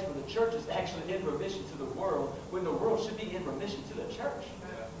and place where the church is actually in remission to the world, when the world should be in remission to the church.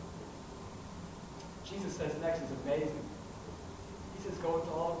 Yeah. Jesus says next is amazing. He says, go into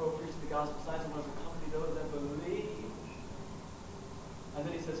all the world, preach the gospel, signs and wonders accompany those that believe. And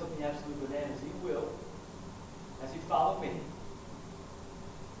then he says something absolutely bananas. You will, as you follow me,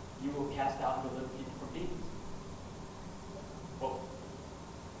 you will cast out and deliver people from demons. Whoa.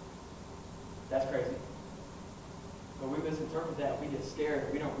 That's crazy. But we misinterpret that. We get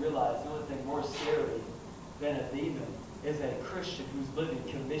scared. We don't realize the only thing more scary than a demon is a Christian who's living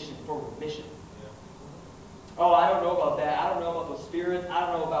commissioned for remission. Yeah. Oh, I don't know about that. I don't know about those spirits. I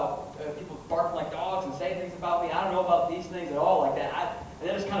don't know about people barking like dogs and saying things about me. I don't know about these things at all like that. And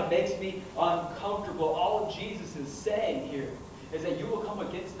that just kind of makes me uncomfortable. All Jesus is saying here is that you will come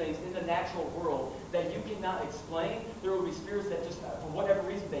against things in the natural world that you cannot explain. There will be spirits that just, for whatever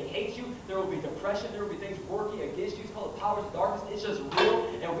reason, they hate you. There will be depression. There will be things working against you. It's called the powers of darkness. It's just real,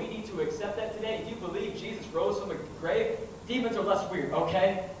 and we need to accept that today. If you believe Jesus rose from the grave, demons are less weird,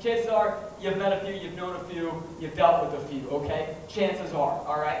 okay? Chances are you've met a few, you've known a few, you've dealt with a few, okay? Chances are,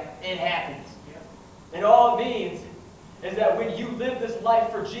 all right? It happens. And all it means is that when you live this life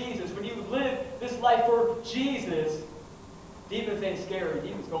for Jesus, when you live this life for Jesus, demons ain't scary.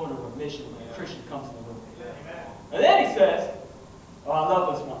 Demons go into remission when a Christian comes in the room. Yeah. And then he says, oh, I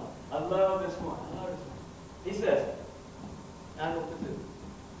love this one. I love this one. I love this one. He says, I don't know what this is.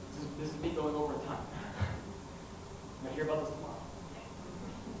 This is me going over in time. I'm going to hear about this tomorrow.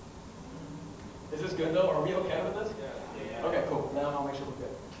 Is this good, though? Are we okay with this? Yeah. Okay, cool. Now I'll make sure we're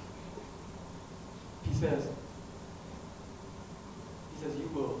good. He says, you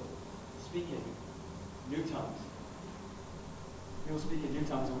will speak in new tongues. We will speak in new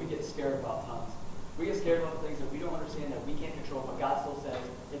tongues, and we get scared about tongues. We get scared about the things that we don't understand, that we can't control, but God still says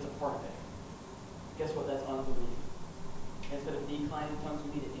it's a part of it. Guess what? That's unbelief. Instead of declining tongues,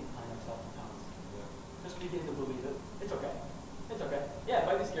 we need to incline ourselves in tongues. Yeah. Just begin to believe it. It's okay. It's okay. Yeah, it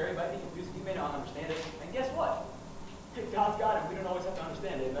might be scary, it might be confusing, you may not understand it. And guess what? God's got it. We don't always have to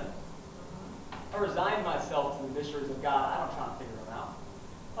understand it, amen? I resign myself to the mysteries of God. I don't try to figure them out.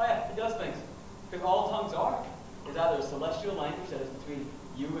 Oh yeah, he does things. Because all tongues are is either a celestial language that is between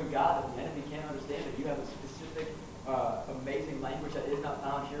you and God that the enemy can't understand, but you have a specific, amazing language that is not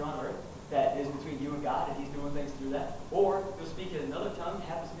found here on earth, that is between you and God, and he's doing things through that. Or you'll speak in another tongue,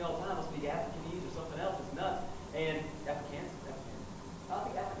 happens to me all the time, I'll speak Africanese or something else, it's nuts. And Afrikaans? I don't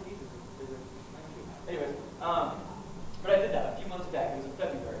think Africanese is a language. Anyways, but I did that a few months back. It was in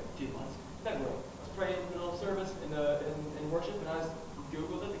February, I was praying in the middle of service in worship, and I was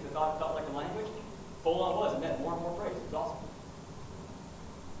Googled it because I thought it felt like a language. Full on was. It meant more and more praise. It was awesome.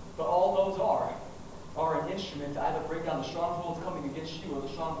 But all those are an instrument to either break down the strongholds coming against you or the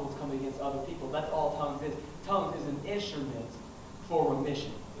strongholds coming against other people. That's all tongues is. Tongues is an instrument for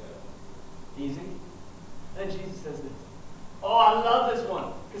remission. Yeah. Easy? Then Jesus says this. Oh, I love this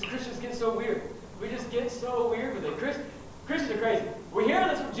one. Because Christians get so weird. We just get so weird with it. Christians are crazy. We hear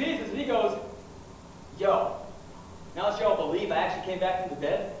this from Jesus, and he goes, yo, Now that y'all believe I actually came back from the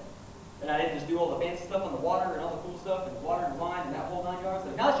dead, and I didn't just do all the fancy stuff on the water and all the cool stuff and water and wine and that whole 9 yards.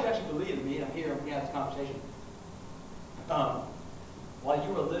 Like, now that you actually believe in me and I'm here and we have this conversation, while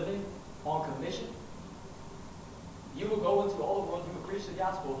you are living on commission, you will go into all the world, you will preach the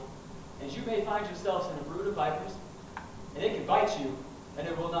gospel, and you may find yourselves in a brood of vipers, and it can bite you, and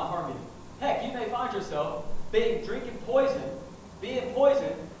it will not harm you. Heck, you may find yourself drinking poison, being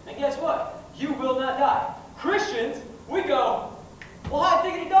poisoned, and guess what? You will not die. Christians, we go, well, hot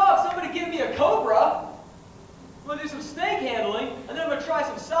diggity dog, somebody give me a cobra. I'm going to do some snake handling, and then I'm going to try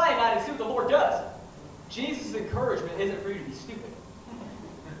some cyanide and see what the Lord does. Jesus' encouragement isn't for you to be stupid.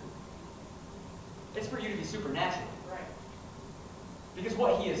 It's for you to be supernatural. Right. Because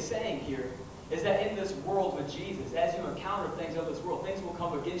what he is saying here is that in this world with Jesus, as you encounter things of this world, things will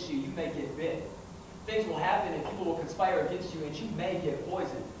come against you, you may get bit. Things will happen and people will conspire against you and you may get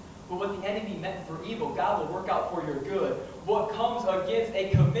poisoned. But what the enemy meant for evil, God will work out for your good. What comes against a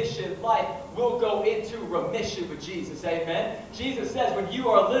commissioned life will go into remission with Jesus. Amen? Jesus says when you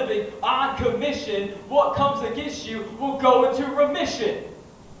are living on commission, what comes against you will go into remission.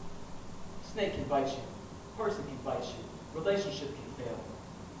 Snake can bite you. Person can bite you. Relationship can fail.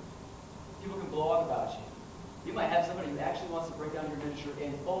 People can blog about you. You might have somebody who actually wants to break down your ministry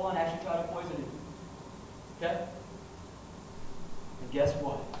and full on actually try to poison you. Okay? And guess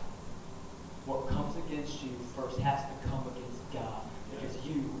what? What comes against you first has to come against God, because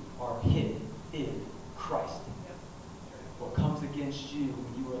you are hidden in Christ. What comes against you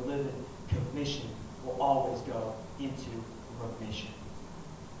when you are living commission will always go into remission.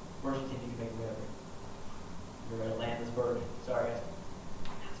 Worship team, you can make whatever. We're ready to land this bird. Sorry, guys.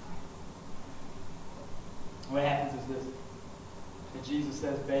 What happens is this. And Jesus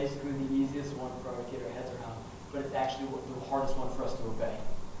says basically the easiest one for us to get our heads around, but it's actually the hardest one for us to obey.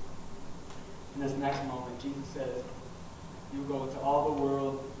 In this next moment, Jesus says, you will go into all the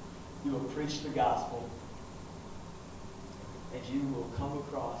world, you will preach the gospel, and you will come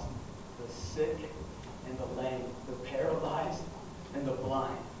across the sick and the lame, the paralyzed and the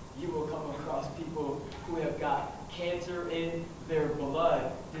blind. You will come across people who have got cancer in their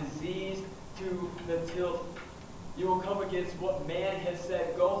blood, disease to the tilt. You will come against what man has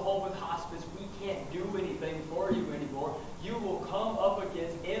said, go home with hospice, we can't do anything for you anymore. You will come up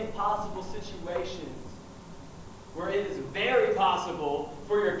against impossible situations where it is very possible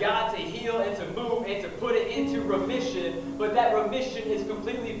for your God to heal and to move and to put it into remission, but that remission is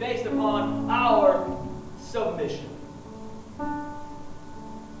completely based upon our submission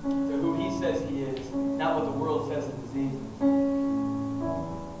to who he says he is, not what the world says the disease is.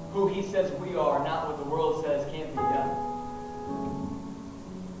 Who he says we are, not what the world says can't be done.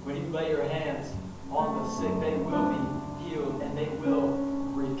 When you lay your hands on the sick, they will be healed and they will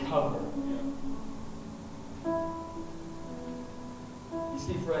recover. You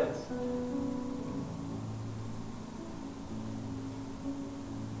see, friends,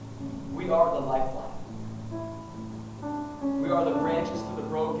 we are the lifeline. We are the branches to the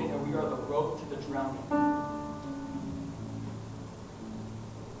broken, and we are the rope to the drowning.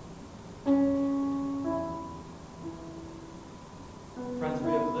 Friends,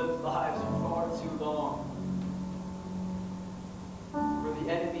 we have lived lives for far too long where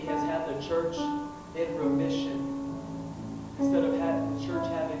the enemy has had the church in remission instead of having the church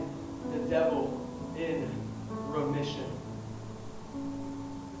having the devil in remission.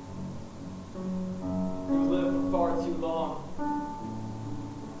 We've lived for far too long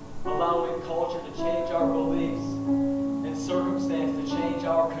allowing culture to change our beliefs and circumstance to change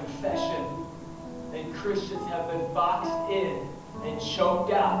our confession. And Christians have been boxed in and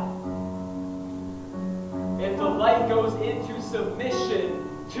choked out. If the light goes into submission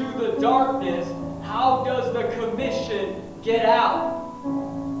to the darkness, how does the commission get out?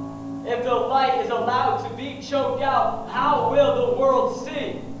 If the light is allowed to be choked out, how will the world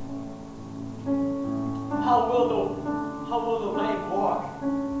see? How will the lame walk?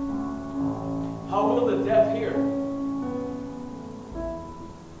 How will the deaf hear?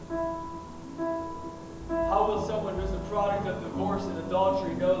 How will someone who's a product of divorce and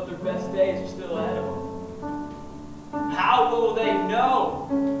adultery know that their best days are still ahead of them? How will they know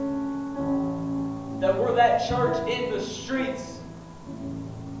that we're that church in the streets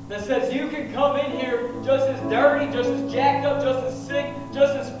that says you can come in here just as dirty, just as jacked up, just as sick,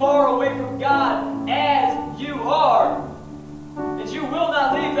 just as far away from God as you are, and you will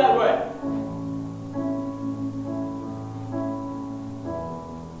not leave that way?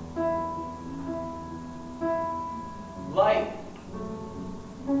 Light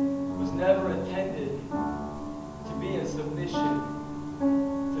was never intended to be in submission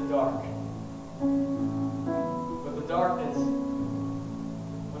to dark. But the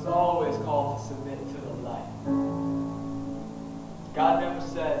was always called to submit to the light. God never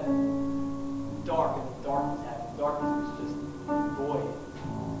said dark and darkness happened. Darkness was just void.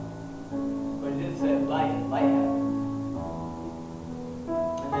 But he did say light and light happened.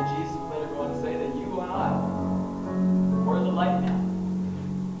 And then Jesus would later go on to say that you and I, we're the light now.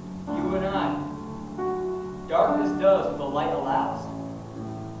 You and I. Darkness does what the light allows.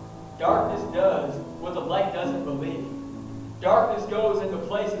 Darkness does what the light doesn't believe. Darkness goes into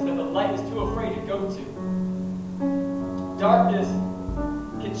places that the light is too afraid to go to. Darkness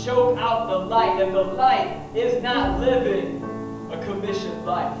can choke out the light, and the light is not living a commissioned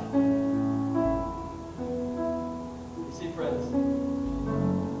life. You see, friends,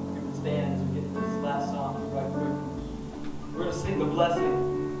 you can stand as we get to this last song right quick. We're going to sing the blessing.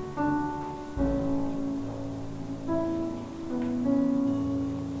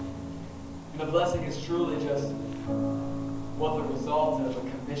 And the blessing is truly just what the result of a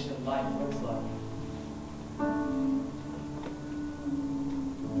commissioned life looks like.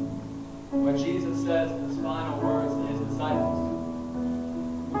 When Jesus says in his final words to his disciples,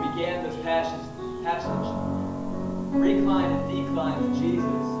 who began this passage, recline and decline to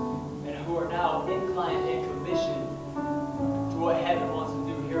Jesus, and who are now inclined and commissioned to what heaven wants to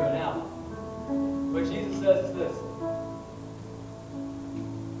do here and now. What Jesus says is this.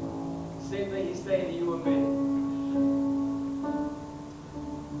 Same thing he's saying to you and me.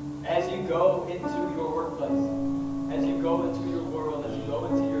 As you go into your workplace, as you go into your world, as you go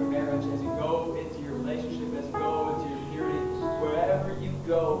into your marriage, as you go into your relationship, as you go into your purity, wherever you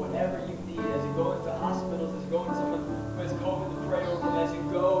go, whatever you need, as you go into hospitals, as you go into someone who has COVID to pray over them, as you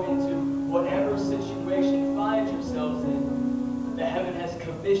go into whatever situation you find yourselves in, that heaven has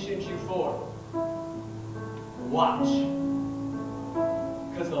commissioned you for. Watch.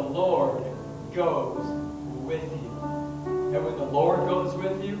 Because the Lord goes with you. And when the Lord goes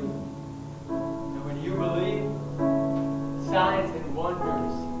with you, and when you believe, signs and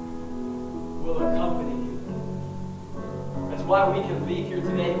wonders will accompany you. That's why we can leave here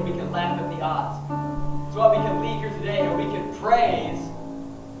today and we can laugh at the odds. That's why we can leave here today and we can praise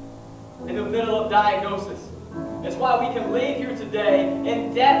in the middle of diagnosis. That's why we can leave here today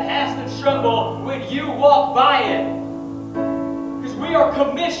and death has to tremble when you walk by it. Because we are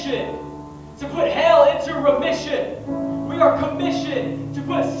commissioned to put hell into remission. We are commissioned to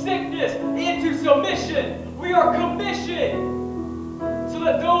put sickness into submission. We are commissioned so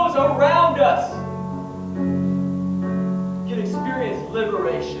that those around us can experience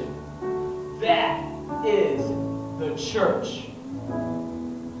liberation. That is the church.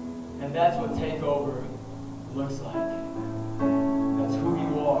 And that's what takeover looks like. That's who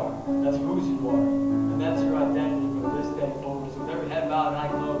you are. That's whose you are. And that's your identity from this day forward. So with every head bowed and eye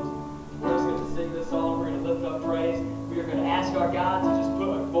closed, we're just going to sing this song. We're going to lift up praise. We are going to ask our God to just put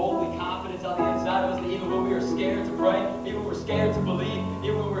a boldly confidence on the inside of us that even when we are scared to pray, even when we're scared to believe,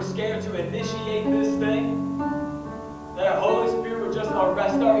 even when we're scared to initiate this thing, that our Holy Spirit would just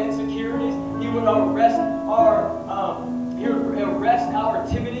arrest our insecurities. He would arrest our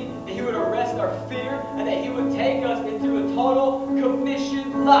timidity, and He would arrest our fear, and that He would take us into a total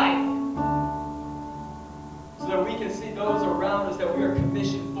commissioned life, so that we can see those around us that we are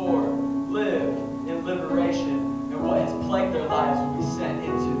commissioned for live in liberation. And what has plagued their lives will be sent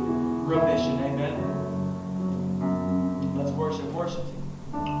into remission. Amen. Let's worship. Worship together.